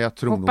 Nej, men jag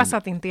tror hoppas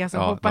att det inte är så.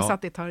 Hoppas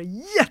att det tar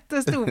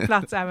jättestor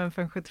plats även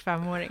för en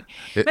 75-åring.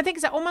 Men jag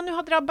tänker så här, om man nu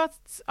har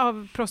drabbats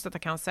av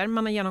prostatacancer,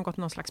 man har genomgått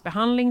någon slags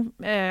behandling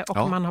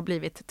och man har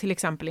blivit till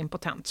exempel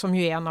impotent, som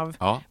ju är en av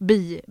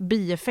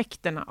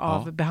bieffekterna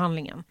av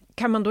behandlingen.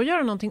 Kan man då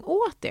göra någonting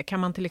åt det? Kan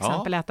man till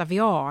exempel äta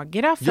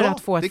Viagra för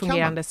att få ett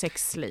fungerande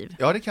sexliv?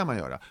 Ja, det kan man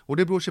göra. Och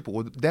det beror sig på.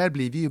 Och där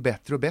blir vi ju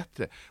bättre och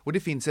bättre. Och det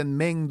finns en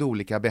mängd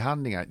olika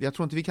behandlingar. Jag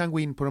tror inte vi kan gå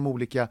in på de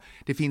olika.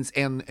 Det finns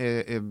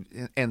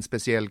en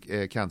speciell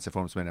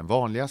cancerform som är den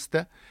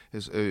vanligaste.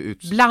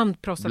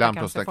 Bland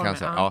prostatacancerformer.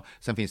 Ja.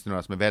 Sen finns det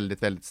några som är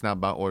väldigt, väldigt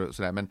snabba och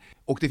sådär.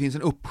 Och det finns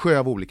en uppsjö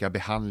av olika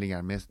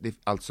behandlingar.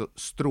 Alltså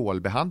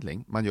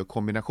strålbehandling. Man gör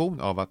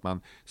kombination av att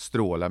man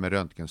strålar med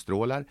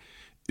röntgenstrålar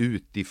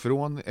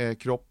utifrån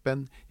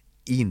kroppen,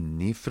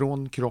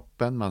 inifrån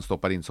kroppen, man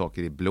stoppar in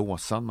saker i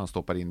blåsan, man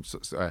stoppar in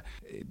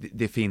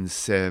det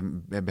finns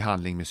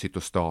behandling med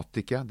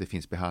cytostatika, det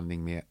finns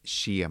behandling med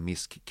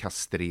kemisk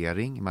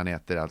kastrering, man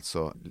äter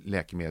alltså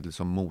läkemedel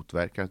som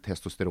motverkar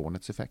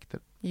testosteronets effekter.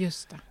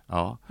 Just det.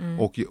 Ja,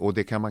 och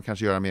det kan man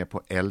kanske göra mer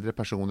på äldre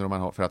personer om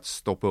man har, för att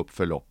stoppa upp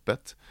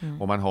förloppet.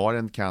 Om man har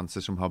en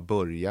cancer som har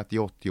börjat i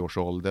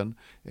 80-årsåldern,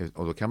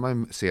 och då kan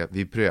man se,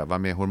 vi prövar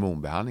med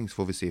hormonbehandling så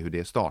får vi se hur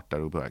det startar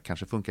och börjar.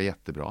 Kanske funkar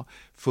jättebra.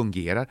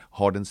 Fungerar,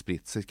 har den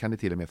spritt sig kan det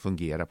till och med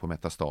fungera på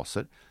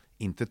metastaser.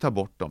 Inte ta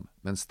bort dem,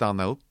 men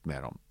stanna upp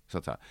med dem. Så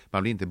att säga.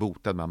 Man blir inte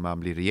botad, men man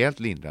blir rejält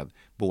lindrad,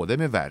 både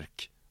med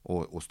värk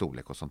och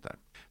storlek och sånt där.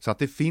 Så att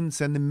det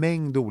finns en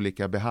mängd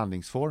olika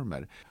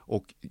behandlingsformer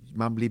och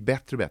man blir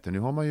bättre och bättre. Nu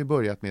har man ju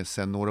börjat med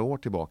sedan några år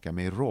tillbaka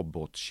med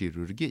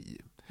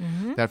robotkirurgi.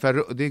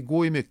 Därför det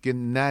går ju mycket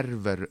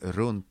nerver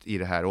runt i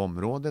det här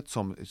området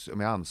som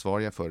är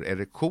ansvariga för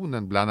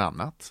erektionen bland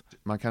annat.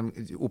 Man kan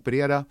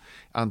operera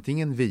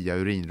antingen via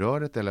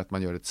urinröret eller att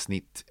man gör ett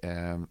snitt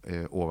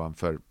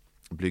ovanför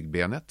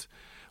blygdbenet.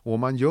 Och om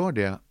man gör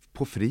det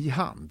på fri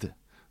hand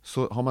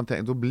så har man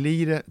tänkt, då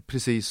blir det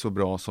precis så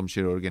bra som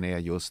kirurgen är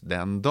just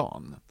den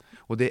dagen.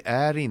 Och det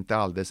är inte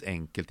alldeles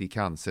enkelt i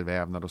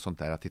cancervävnad och sånt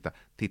där att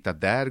titta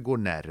där går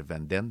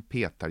nerven, den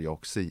petar jag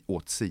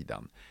åt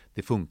sidan.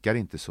 Det funkar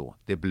inte så,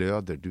 det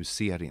blöder, du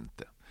ser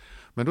inte.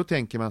 Men då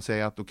tänker man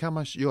sig att då kan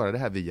man göra det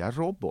här via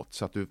robot.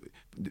 Så att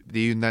det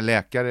är ju när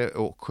läkare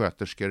och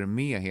sköterskor är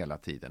med hela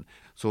tiden.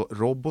 Så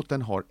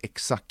roboten har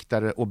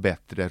exaktare och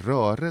bättre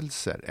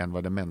rörelser än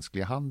vad den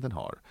mänskliga handen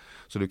har.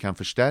 Så du kan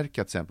förstärka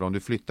till exempel. Om du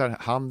flyttar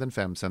handen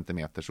 5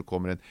 cm så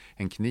kommer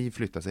en kniv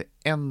flytta sig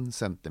 1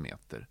 cm.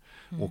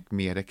 Och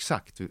mer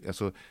exakt.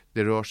 Alltså,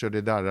 det rör sig och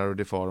det darrar och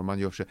det far och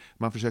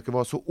man försöker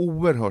vara så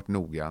oerhört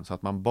noggrann så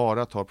att man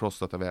bara tar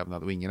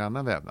prostatavävnad och ingen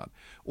annan vävnad.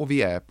 Och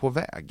vi är på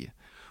väg.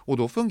 Och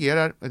då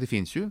fungerar, det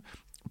finns ju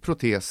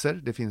proteser,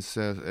 det finns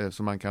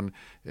som man kan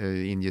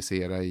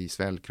injicera i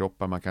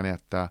svällkroppar, man kan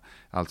äta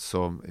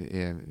alltså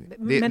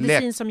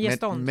medicin som ger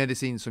stånd.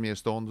 Medicin som ger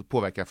stånd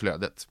påverkar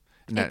flödet.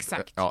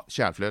 Exakt. Ja,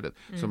 kärlflödet.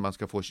 Så man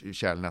ska få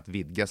kärlen att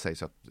vidga sig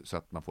så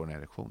att man får en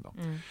erektion då.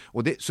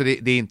 Och det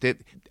är inte,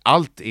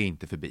 allt är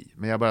inte förbi.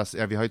 Men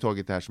vi har ju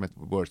tagit det här som ett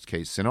worst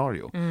case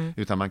scenario.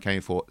 Utan man kan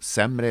ju få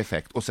sämre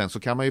effekt. Och sen så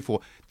kan man ju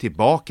få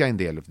tillbaka en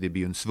del. Det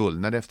blir ju en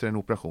svullnad efter en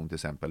operation till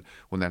exempel.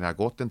 Och när det har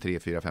gått 3,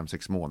 4, 5,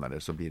 6 månader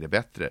så blir det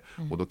bättre.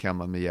 Och då kan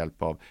man med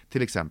hjälp av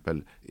till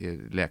exempel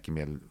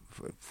läkemedel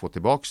få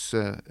tillbaks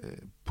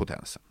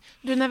potensen.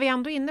 Du, när vi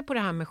ändå är inne på det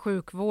här med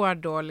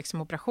sjukvård och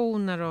liksom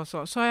operationer och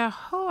så har jag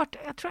hört,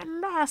 jag tror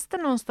jag läste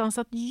någonstans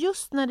att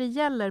just när det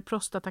gäller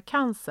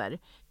prostatacancer,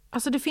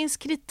 alltså det finns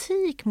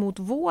kritik mot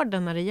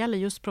vården när det gäller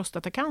just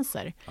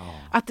prostatacancer.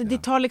 Att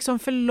det tar liksom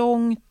för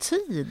lång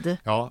tid.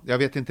 Ja, jag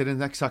vet inte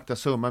den exakta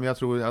summan, men jag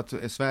tror att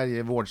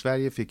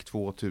Vårdsverige fick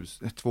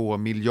 2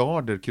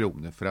 miljarder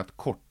kronor för att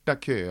korta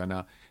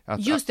köerna.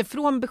 Just det,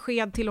 från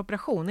besked till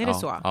operation, är det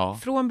så? Ja.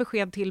 Från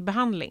besked till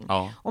behandling.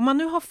 Ja. Om man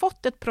nu har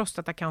fått ett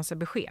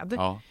prostatacancerbesked,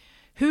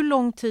 hur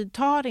lång tid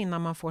tar det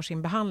innan man får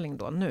sin behandling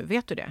då? Nu,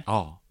 vet du det?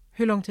 Ja.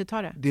 Hur lång tid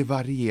tar det? Det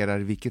varierar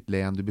i vilket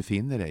län du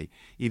befinner dig.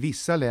 I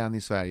vissa län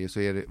i Sverige så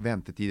är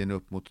väntetiden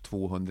upp mot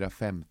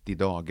 250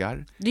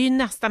 dagar. Det är ju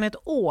nästan ett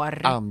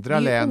år. Andra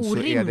län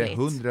orimligt. så är det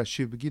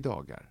 120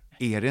 dagar.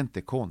 Är det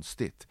inte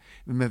konstigt?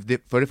 Men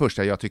för det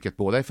första, jag tycker att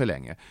båda är för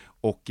länge.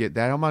 Och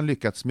där har man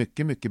lyckats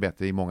mycket, mycket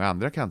bättre i många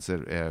andra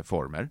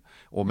cancerformer.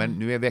 Men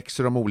nu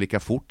växer de olika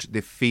fort.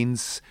 Det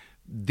finns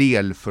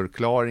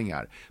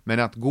delförklaringar. Men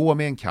att gå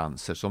med en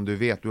cancer som du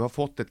vet, du har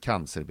fått ett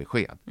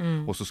cancerbesked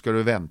och så ska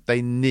du vänta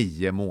i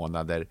 9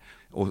 månader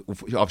och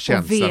av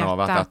känslan av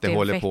att det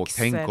håller på.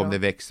 Tänk om det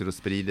växer och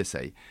sprider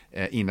sig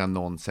innan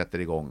någon sätter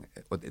igång.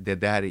 Och det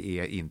där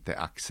är inte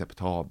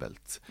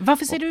acceptabelt.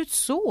 Varför ser det ut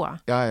så?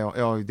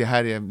 Ja, det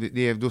här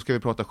är då ska vi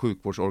prata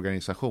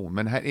sjukvårdsorganisation.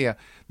 Men här är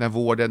när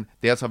vården,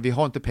 det är alltså, vi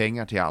har inte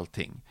pengar till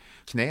allting.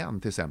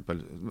 Knän till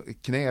exempel,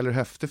 knä eller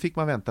höfter fick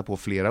man vänta på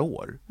flera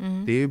år.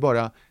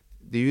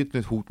 Det är ju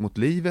ett hot mot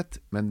livet,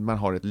 men man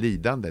har ett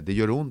lidande. Det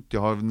gör ont,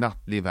 jag har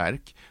nattlig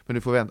värk. Men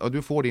du får vänta, och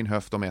du får din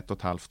höft om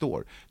 1,5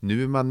 år.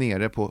 Nu är man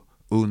nere på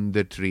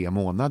under 3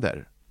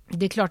 månader.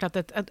 Det är klart att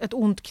ett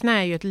ont knä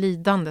är ju ett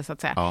lidande så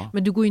att säga. Ja.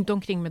 Men du går ju inte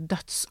omkring med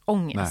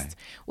dödsångest. Nej.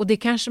 Och det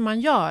kanske man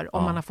gör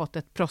om man har fått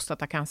ett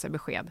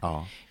prostatacancerbesked.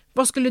 Ja.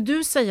 Vad skulle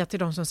du säga till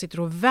de som sitter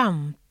och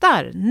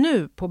väntar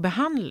nu på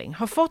behandling?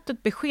 Har fått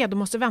ett besked och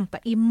måste vänta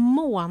i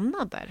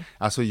månader.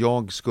 Alltså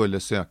jag skulle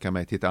söka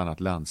mig till ett annat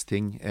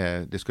landsting.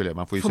 Det skulle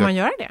jag. Får man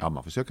göra det? Ja,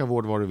 man får söka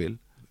vård var du vill.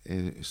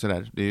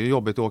 Sådär. Det är ju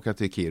jobbigt att åka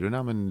till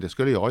Kiruna, men det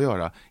skulle jag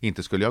göra.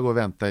 Inte skulle jag gå och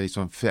vänta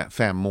liksom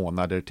 5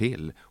 månader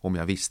till om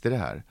jag visste det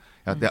här.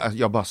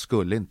 Jag bara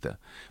skulle inte.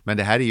 Men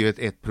det här är ju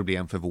ett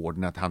problem för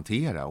vården att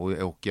hantera.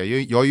 Och jag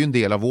är ju en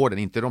del av vården,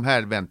 inte de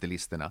här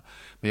väntelistorna.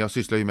 Men jag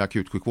sysslar ju med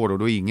akutsjukvård och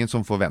då är ingen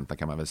som får vänta,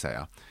 kan man väl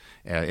säga.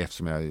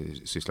 Eftersom jag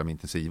sysslar med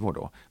intensivvård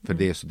då. För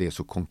det är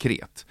så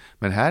konkret.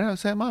 Men här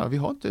säger man, vi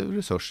har inte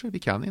resurser, vi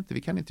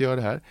kan inte göra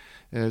det här.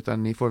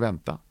 Utan ni får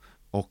vänta.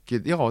 Och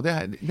ja, det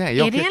här, nej,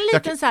 jag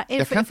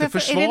kan inte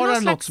försvara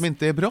något som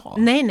inte är bra.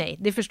 Nej,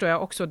 det förstår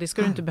jag också. Det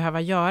ska du inte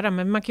behöva göra.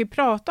 Men man kan ju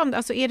prata om det.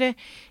 Alltså är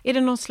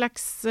det någon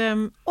slags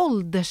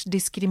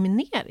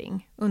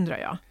åldersdiskriminering, undrar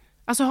jag?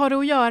 Alltså har det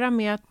att göra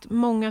med att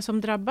många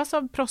som drabbas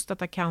av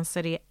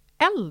prostatacancer är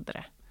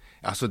äldre?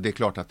 Alltså det är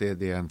klart att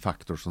det är en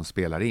faktor som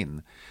spelar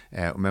in.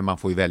 Men man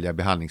får ju välja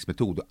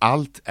behandlingsmetod.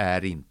 Allt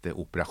är inte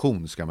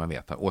operation, ska man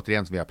veta.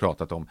 Återigen, som vi har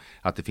pratat om,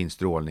 att det finns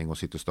strålning och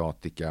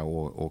cytostatika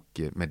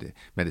och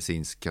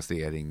medicinsk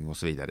kastrering och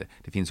så vidare.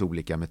 Det finns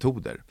olika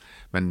metoder.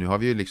 Men nu har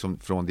vi ju liksom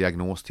från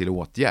diagnos till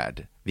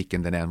åtgärd,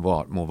 vilken den än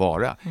må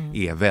vara,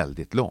 är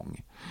väldigt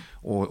lång.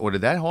 Och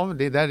det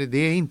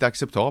är inte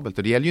acceptabelt,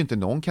 och det gäller ju inte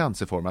någon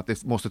cancerform att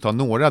det måste ta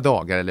några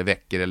dagar eller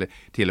veckor eller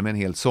till och med en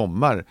hel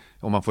sommar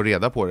om man får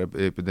reda på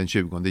det den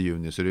 20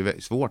 juni, så det är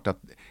svårt att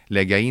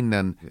lägga in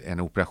en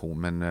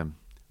operation,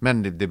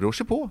 men det beror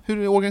sig på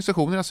hur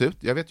organisationerna ser ut.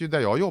 Jag vet ju där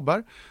jag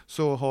jobbar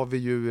så har vi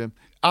ju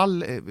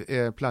all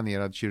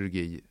planerad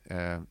kirurgi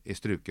är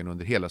struken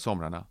under hela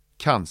somrarna,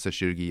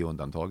 cancerkirurgi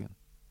undantagen.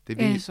 Det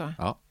är så?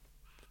 Ja.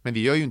 Men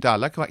vi gör ju inte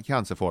alla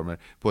cancerformer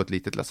på ett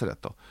litet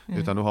lasarett då,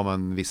 utan då har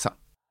man vissa.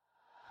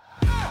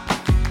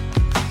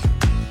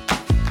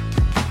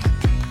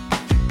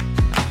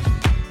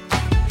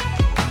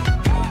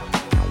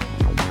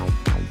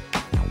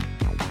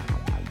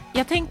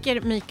 Jag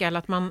tänker, Mikael,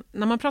 att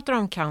när man pratar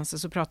om cancer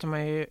så pratar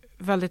man ju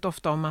väldigt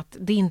ofta om att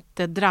det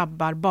inte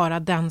drabbar bara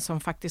den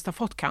som faktiskt har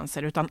fått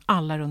cancer, utan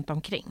alla runt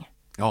omkring.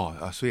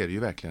 Ja, så är det ju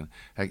verkligen.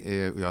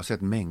 Jag har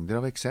sett mängder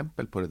av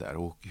exempel på det där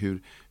och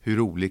hur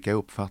olika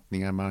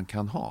uppfattningar man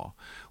kan ha.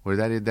 Och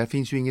det där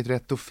finns ju inget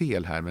rätt och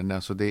fel här, men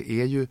alltså det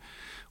är ju,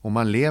 om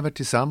man lever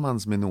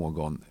tillsammans med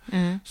någon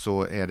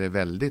så är det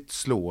väldigt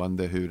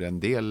slående hur en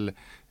del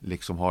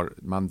liksom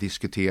man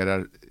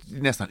diskuterar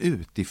nästan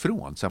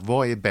utifrån. Så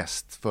vad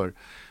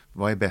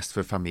är bäst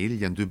för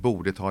familjen? Du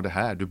borde ta det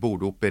här. Du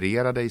borde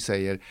operera dig,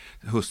 säger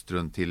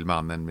hustrun till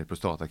mannen med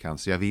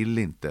prostatacancer. Jag vill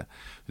inte.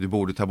 Du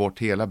borde ta bort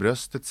hela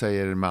bröstet,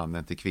 säger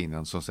mannen till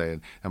kvinnan som säger,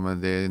 ja,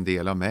 men det är en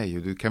del av mig.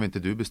 Du kan inte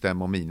du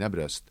bestämma om mina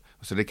bröst?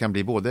 Så det kan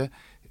bli både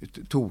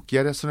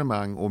tokiga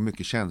resonemang och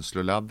mycket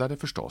känsloladdade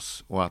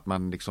förstås. Och att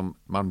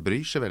man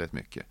bryr sig väldigt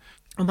mycket.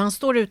 Om man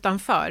står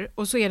utanför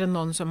och så är det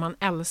någon som man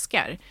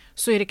älskar,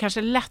 så är det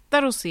kanske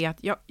lättare att se att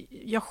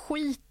jag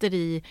skiter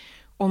i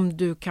om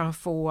du kan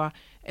få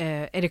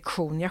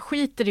erektion. Jag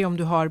skiter i om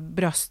du har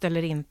bröst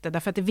eller inte.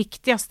 Därför att det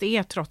viktigaste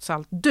är trots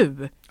allt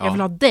du. Jag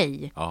vill ha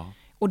dig. Ja.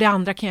 Och det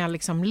andra kan jag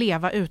liksom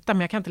leva utan,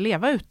 men jag kan inte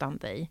leva utan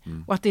dig.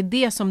 Och att det är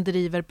det som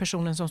driver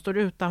personen som står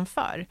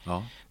utanför.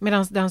 Ja.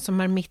 Medan den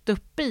som är mitt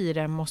uppe i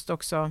det måste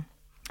också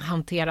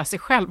hantera sig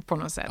själv på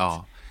något sätt.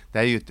 Ja. Det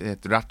är ju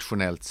ett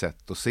rationellt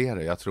sätt att se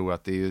det. Jag tror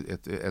att det är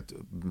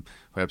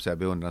ett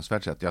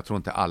beundransvärt sätt. Jag tror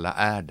inte alla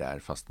är där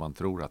fast man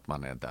tror att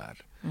man är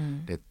där.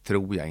 Det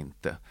tror jag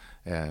inte.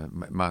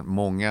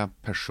 Många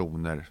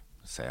personer,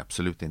 säger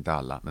absolut inte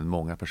alla, men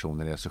många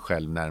personer är sig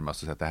själv närmast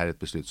och säger att det här är ett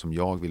beslut som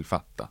jag vill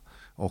fatta.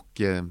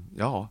 Och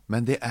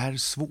men det är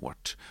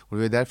svårt. Och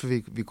det är därför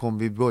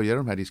vi börjar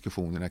de här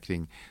diskussionerna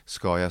kring,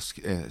 ska jag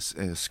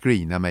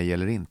screena mig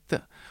eller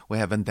inte? Och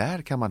även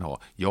där kan man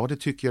ha, ja det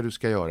tycker jag du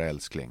ska göra,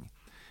 älskling.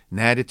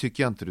 Nej, det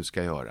tycker jag inte du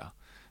ska göra.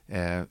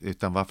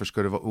 Utan varför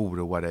ska du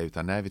oroa dig?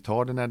 Utan nej, vi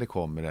tar det när det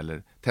kommer.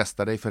 Eller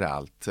testa dig för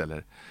allt.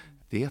 Eller,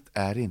 det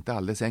är inte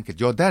alldeles enkelt.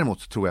 Ja,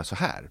 däremot tror jag så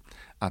här.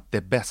 Att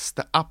det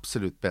bästa,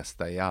 absolut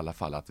bästa är i alla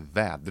fall att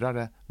vädra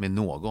det med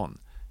någon.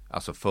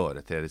 Alltså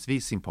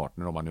företrädesvis sin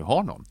partner om man nu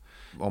har någon.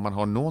 Om man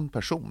har någon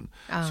person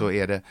så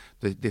är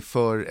det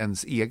för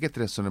ens eget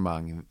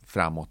resonemang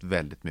framåt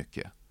väldigt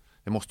mycket.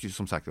 Det måste ju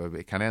som sagt,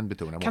 kan en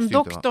betona.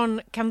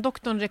 Kan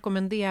doktorn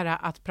rekommendera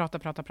att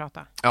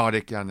prata? Ja,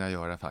 det kan jag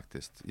göra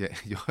faktiskt.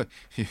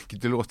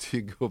 Det låter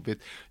ju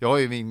gubbigt. Jag har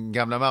ju min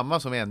gamla mamma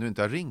som ännu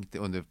inte har ringt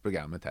under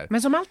programmet här.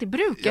 Men som alltid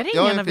brukar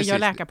ringa när vi gör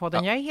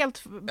Läkarpodden. Jag är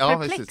helt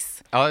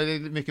perplex. Ja, det är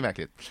mycket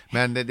märkligt.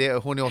 Men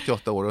hon är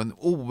 88 år och en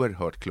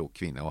oerhört klok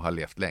kvinna och har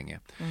levt länge.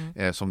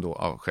 Som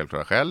då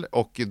självklart själv.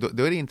 Och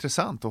då är det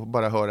intressant att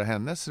bara höra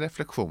hennes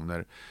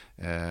reflektioner.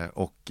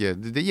 Och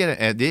det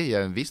ger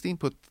en viss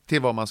input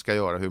till vad man ska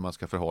göra, hur man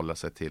ska förhålla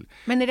sig till.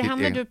 Men är det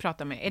henne du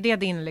pratar med? Är det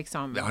din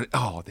liksom?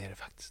 Ja, det är det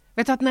faktiskt.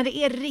 Vet du att när det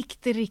är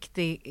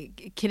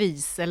riktig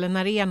kris eller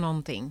när det är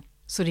någonting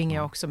så ringer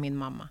jag också min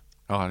mamma.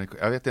 Ja,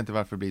 jag vet inte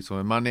varför det blir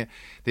så, men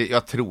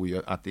jag tror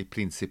ju att det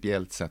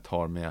principiellt sett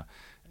har med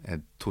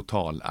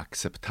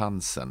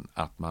totalacceptansen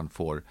att man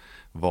får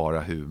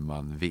vara hur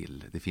man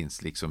vill. Det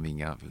finns liksom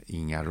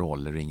inga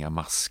roller, inga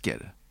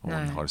masker. Och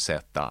man har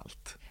sett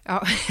allt.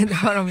 Ja, det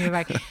har de ju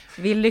verkligen.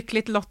 Vi är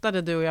lyckligt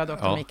lottade, du och jag,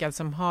 Dr. Mikael,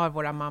 som har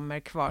våra mammor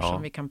kvar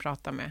som vi kan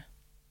prata med.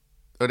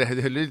 Och det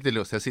är lite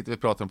lustigt. Jag sitter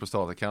och pratar om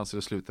prostatacancer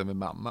och slutar med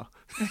mamma.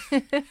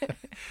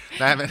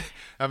 Nej, men,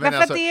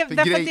 därför att det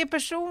är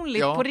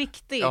personligt på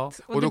riktigt. Ja,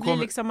 och det blir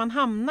liksom, man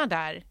hamnar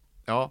där.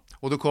 Ja,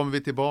 och då kommer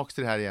vi tillbaka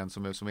till det här igen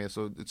som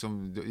är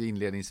som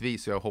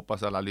inledningsvis, och jag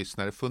hoppas alla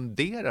lyssnare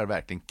funderar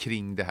verkligen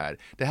kring det här.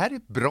 Det här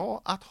är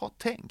bra att ha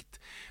tänkt.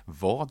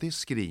 Vad är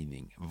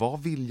screening?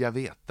 Vad vill jag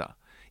veta?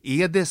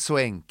 Är det så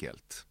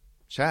enkelt?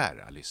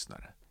 Kära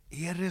lyssnare,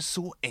 är det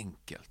så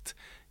enkelt?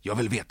 Jag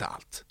vill veta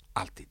allt,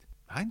 alltid.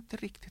 Jag är inte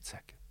riktigt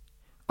säker.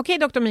 Okej,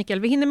 Dr. Mikael,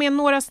 vi hinner med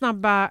några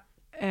snabba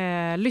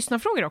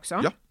lyssnarfrågor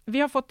också. Ja. Vi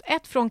har fått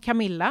ett från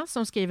Camilla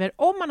som skriver: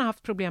 om man har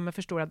haft problem med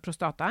förstorad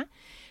prostata,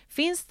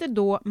 finns det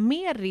då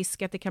mer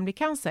risk att det kan bli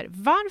cancer?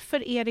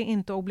 Varför är det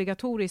inte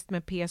obligatoriskt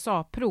med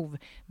PSA-prov?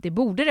 Det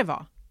borde det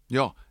vara.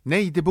 Ja,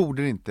 nej det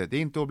borde det inte. Det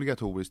är inte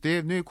obligatoriskt.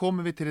 Nu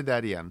kommer vi till det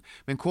där igen.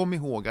 Men kom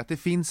ihåg att det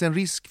finns en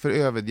risk för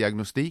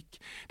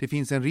överdiagnostik. Det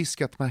finns en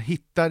risk att man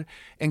hittar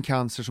en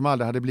cancer som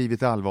aldrig hade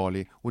blivit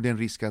allvarlig. Och det är en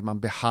risk att man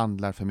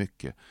behandlar för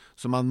mycket.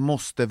 Så man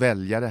måste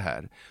välja det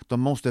här. De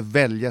måste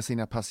välja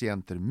sina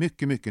patienter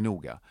mycket, mycket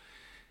noga.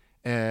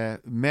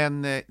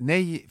 Men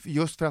nej,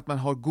 just för att man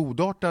har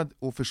godartad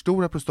och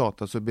förstorad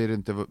prostata så blir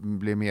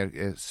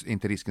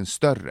inte risken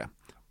större.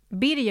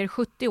 Birger,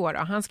 70 år,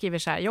 och han skriver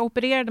så här: jag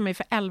opererade mig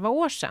för 11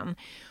 år sedan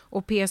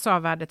och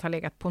PSA-värdet har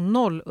legat på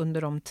 0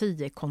 under de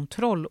 10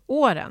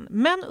 kontrollåren.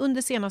 Men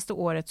under senaste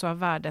året så har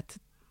värdet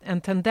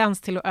en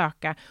tendens till att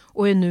öka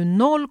och är nu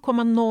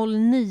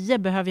 0,09.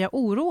 Behöver jag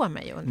oroa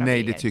mig?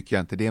 Nej, det tycker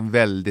jag inte. Det är en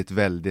väldigt,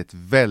 väldigt,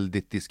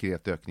 väldigt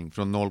diskret ökning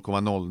från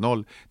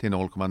 0,00 till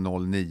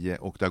 0,09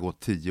 och det har gått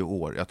 10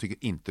 år. Jag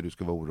tycker inte du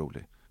ska vara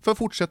orolig. För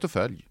fortsätt att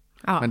följ,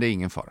 men det är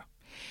ingen fara.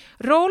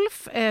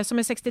 Rolf, som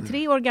är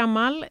 63 år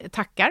gammal,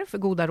 tackar för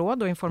goda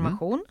råd och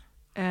information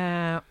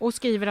och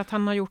skriver att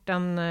han har gjort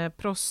en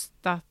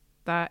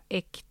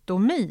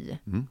prostataektomi.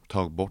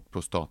 Tag bort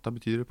prostata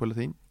betyder det på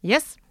latin.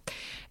 Yes.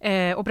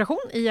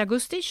 Operation i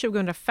augusti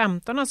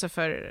 2015, alltså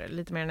för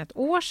lite mer än ett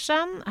år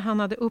sedan. Han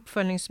hade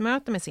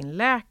uppföljningsmöte med sin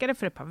läkare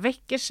för ett par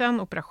veckor sedan.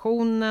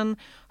 Operationen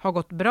har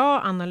gått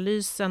bra.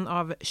 Analysen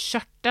av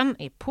körteln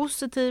är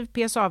positiv.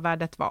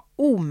 PSA-värdet var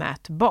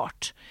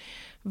omätbart.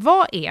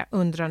 Vad är,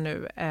 undrar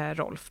nu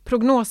Rolf,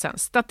 prognosen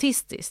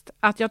statistiskt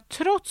att jag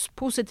trots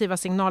positiva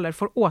signaler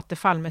får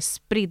återfall med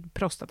spridd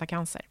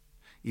prostatacancer?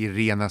 I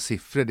rena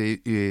siffror,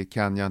 det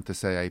kan jag inte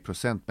säga i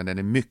procent, men den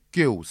är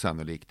mycket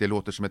osannolik. Det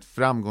låter som ett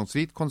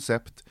framgångsrikt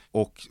koncept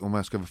och om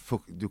jag ska...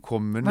 Du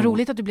kommer Vad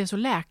roligt att du blev så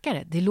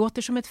läkare. Det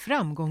låter som ett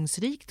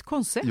framgångsrikt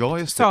koncept,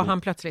 sa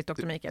han plötsligt,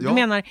 Dr. Mikael. Du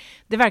menar,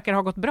 det verkar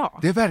ha gått bra?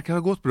 Det verkar ha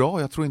gått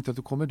bra. Jag tror inte att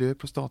du kommer dö i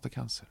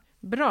prostatacancer.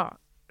 Bra.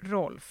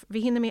 Rolf, vi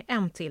hinner med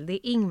en till. Det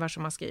är Ingvar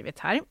som har skrivit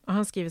här. Och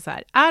han skriver så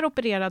här: är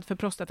opererad för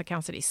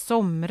prostatacancer i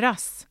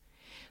somras.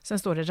 Sen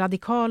står det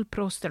radikal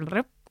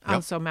prostata.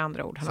 Alltså med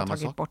andra ord, han har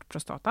tagit bort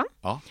prostatan.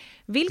 Ja.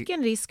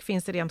 Vilken risk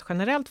finns det rent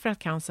generellt för att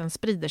cancern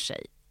sprider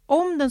sig?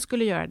 Om den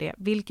skulle göra det,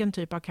 vilken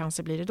typ av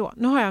cancer blir det då?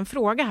 Nu har jag en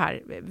fråga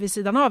här vid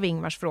sidan av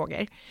Ingvars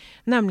frågor.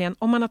 Nämligen,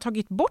 om man har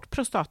tagit bort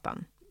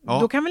prostatan,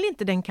 då kan väl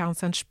inte den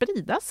cancern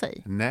sprida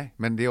sig? Nej,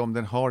 men det är om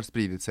den har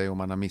spridit sig och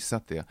man har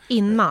missat det.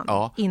 Innan?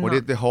 Ja, och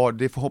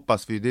det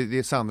hoppas vi. Det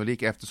är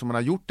sannolikt eftersom man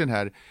har gjort den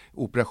här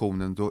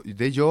operationen.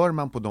 Det gör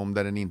man på dem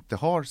där den inte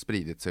har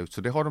spridit sig.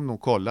 Så det har de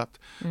nog kollat.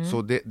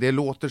 Så det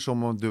låter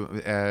som om du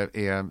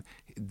är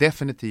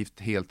definitivt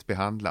helt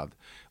behandlad.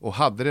 Och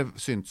hade det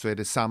synt så är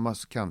det samma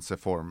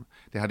cancerform.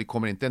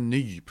 Kommer inte en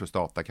ny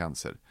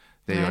prostatacancer.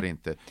 Det gör det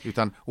inte.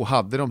 Och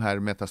hade de här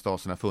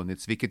metastaserna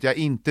funnits, vilket jag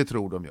inte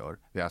tror de gör,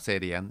 jag säger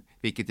det igen,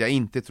 vilket jag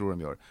inte tror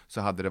de gör,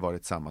 så hade det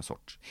varit samma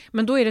sort.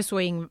 Men då är det så,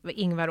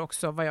 Ingvar,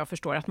 också vad jag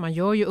förstår, att man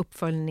gör ju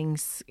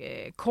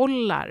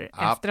uppföljningskollar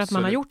efter att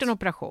man har gjort en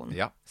operation.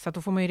 Ja. Så att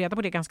då får man ju reda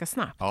på det ganska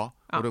snabbt. Ja,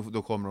 och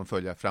då kommer de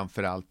följa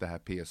framförallt det här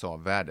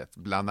PSA-värdet,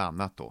 bland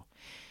annat då.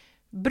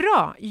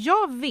 Bra,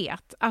 jag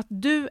vet att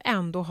du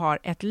ändå har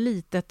ett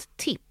litet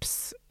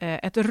tips,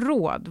 ett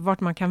råd vart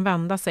man kan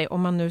vända sig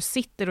om man nu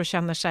sitter och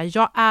känner sig,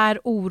 jag är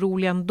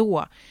orolig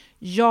ändå.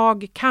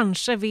 Jag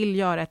kanske vill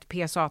göra ett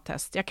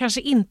PSA-test, jag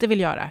kanske inte vill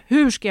göra.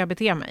 Hur ska jag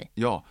bete mig?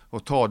 Ja,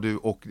 och tar du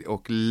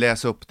och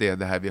läs upp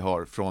det här vi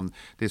har från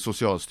det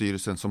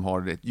Socialstyrelsen som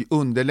har det.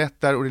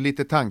 Underlättar och det är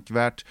lite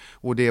tankvärt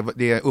och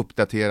det är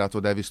uppdaterat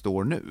och där vi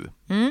står nu.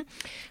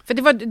 För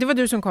det var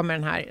du som kom med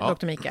den här,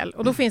 Dr. Mikael.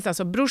 Och då finns det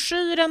alltså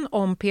broschyren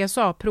om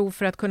PSA-prov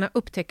för att kunna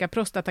upptäcka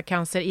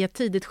prostatacancer i ett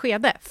tidigt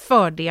skede.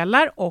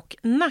 Fördelar och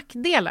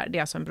nackdelar. Det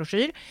är alltså en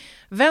broschyr.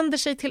 Vänder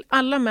sig till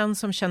alla män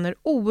som känner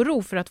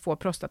oro för att få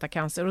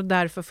prostatacancer och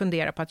därför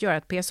funderar på att göra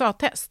ett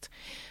PSA-test.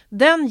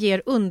 Den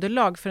ger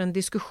underlag för en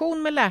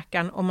diskussion med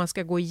läkaren om man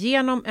ska gå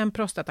igenom en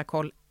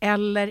prostatakoll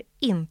eller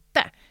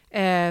inte.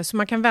 Så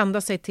man kan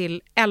vända sig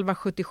till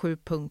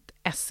 1177.se.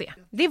 www.vårdguiden.se.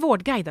 Det är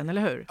Vårdguiden,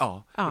 eller hur?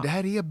 Ja, och det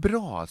här är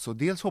bra. Alltså,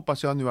 dels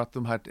hoppas jag nu att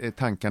de här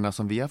tankarna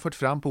som vi har fört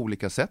fram på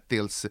olika sätt,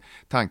 dels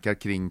tankar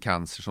kring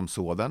cancer som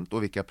sådant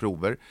och vilka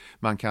prover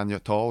man kan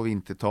ta och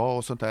inte ta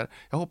och sånt där.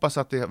 Jag hoppas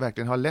att det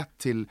verkligen har lett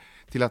till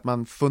att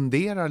man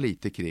funderar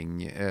lite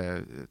kring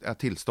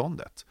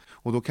tillståndet.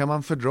 Och då kan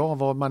man fördra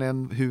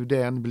hur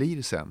det än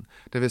blir sen.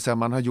 Det vill säga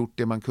man har gjort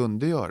det man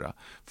kunde göra.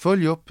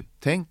 Följ upp,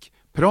 tänk,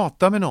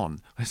 prata med någon.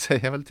 Det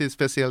säger jag väl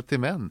speciellt till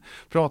män.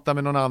 Prata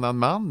med någon annan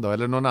man då,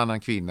 eller någon annan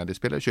kvinna.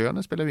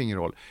 Könen spelar ingen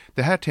roll.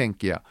 Det här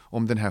tänker jag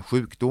om den här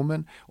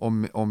sjukdomen,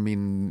 om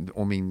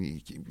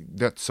min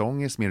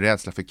dödsångest, min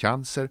rädsla för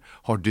cancer.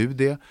 Har du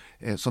det?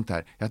 Sånt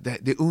där. Ja,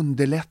 det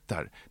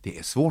underlättar. Det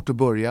är svårt att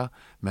börja,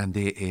 men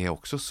det är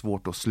också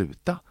svårt att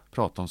sluta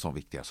prata om så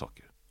viktiga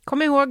saker.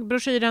 Kom ihåg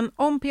broschyren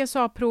om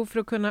PSA-prov för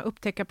att kunna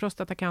upptäcka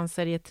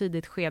prostatacancer i ett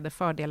tidigt skede,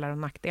 fördelar och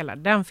nackdelar.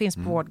 Den finns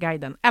på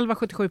Vårdguiden,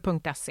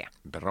 1177.se.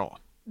 Bra.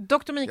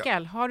 Dr.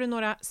 Mikael, har du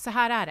några så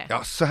här är det?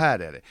 Ja, så här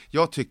är det.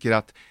 Jag tycker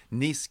att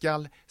ni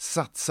ska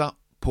satsa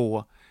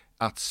på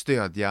att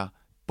stödja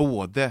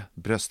både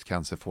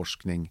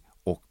bröstcancerforskning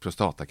och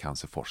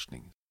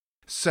prostatacancerforskning.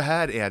 Så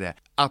här är det.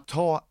 Att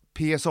ta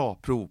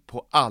PSA-prov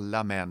på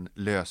alla män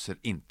löser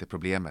inte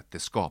problemet. Det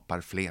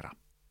skapar flera.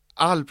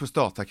 All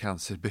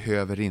prostatacancer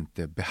behöver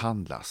inte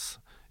behandlas,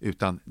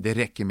 utan det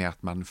räcker med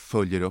att man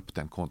följer upp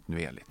den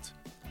kontinuerligt.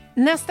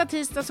 Nästa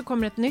tisdag så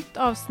kommer ett nytt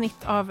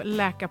avsnitt av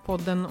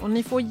Läkarpodden och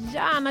ni får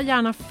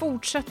gärna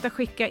fortsätta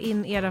skicka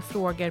in era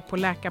frågor på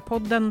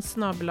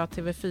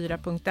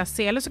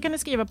läkarpodden@tv4.se eller så kan ni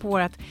skriva på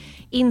vårt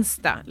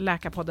Insta,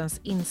 Läkarpoddens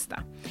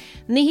Insta.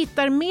 Ni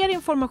hittar mer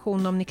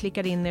information om ni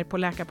klickar in er på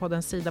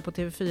Läkarpoddens sida på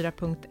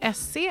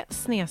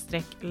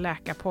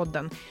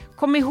tv4.se/läkarpodden.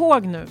 Kom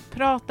ihåg nu,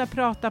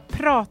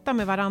 prata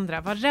med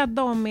varandra. Var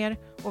rädda om er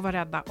och var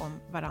rädda om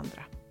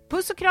varandra.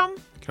 Puss och kram!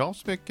 Kram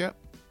så mycket!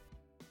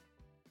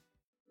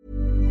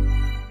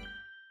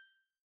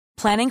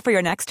 Planning for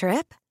your next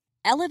trip?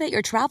 Elevate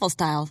your travel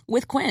style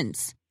with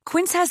Quince.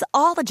 Quince has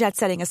all the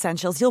jet-setting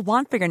essentials you'll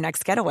want for your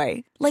next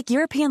getaway, like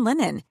European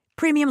linen,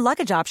 premium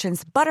luggage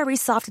options, buttery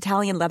soft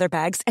Italian leather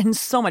bags, and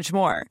so much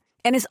more.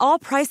 And is all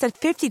priced at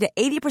 50 to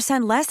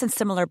 80% less than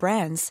similar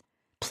brands.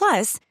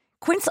 Plus,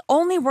 Quince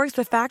only works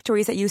with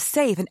factories that use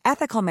safe and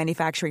ethical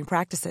manufacturing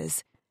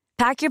practices.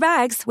 Pack your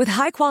bags with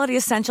high-quality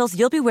essentials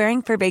you'll be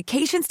wearing for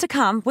vacations to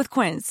come with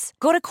Quince.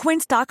 Go to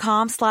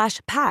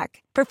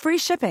quince.com/pack for free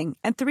shipping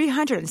and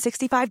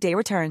 365-day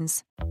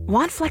returns.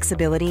 Want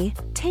flexibility?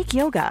 Take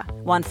yoga.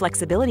 Want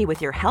flexibility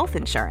with your health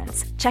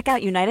insurance? Check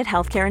out United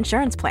Healthcare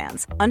Insurance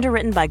Plans.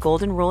 Underwritten by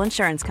Golden Rule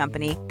Insurance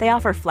Company, they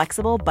offer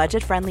flexible,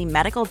 budget-friendly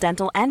medical,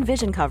 dental, and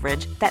vision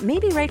coverage that may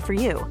be right for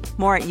you.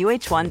 More at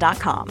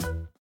uh1.com.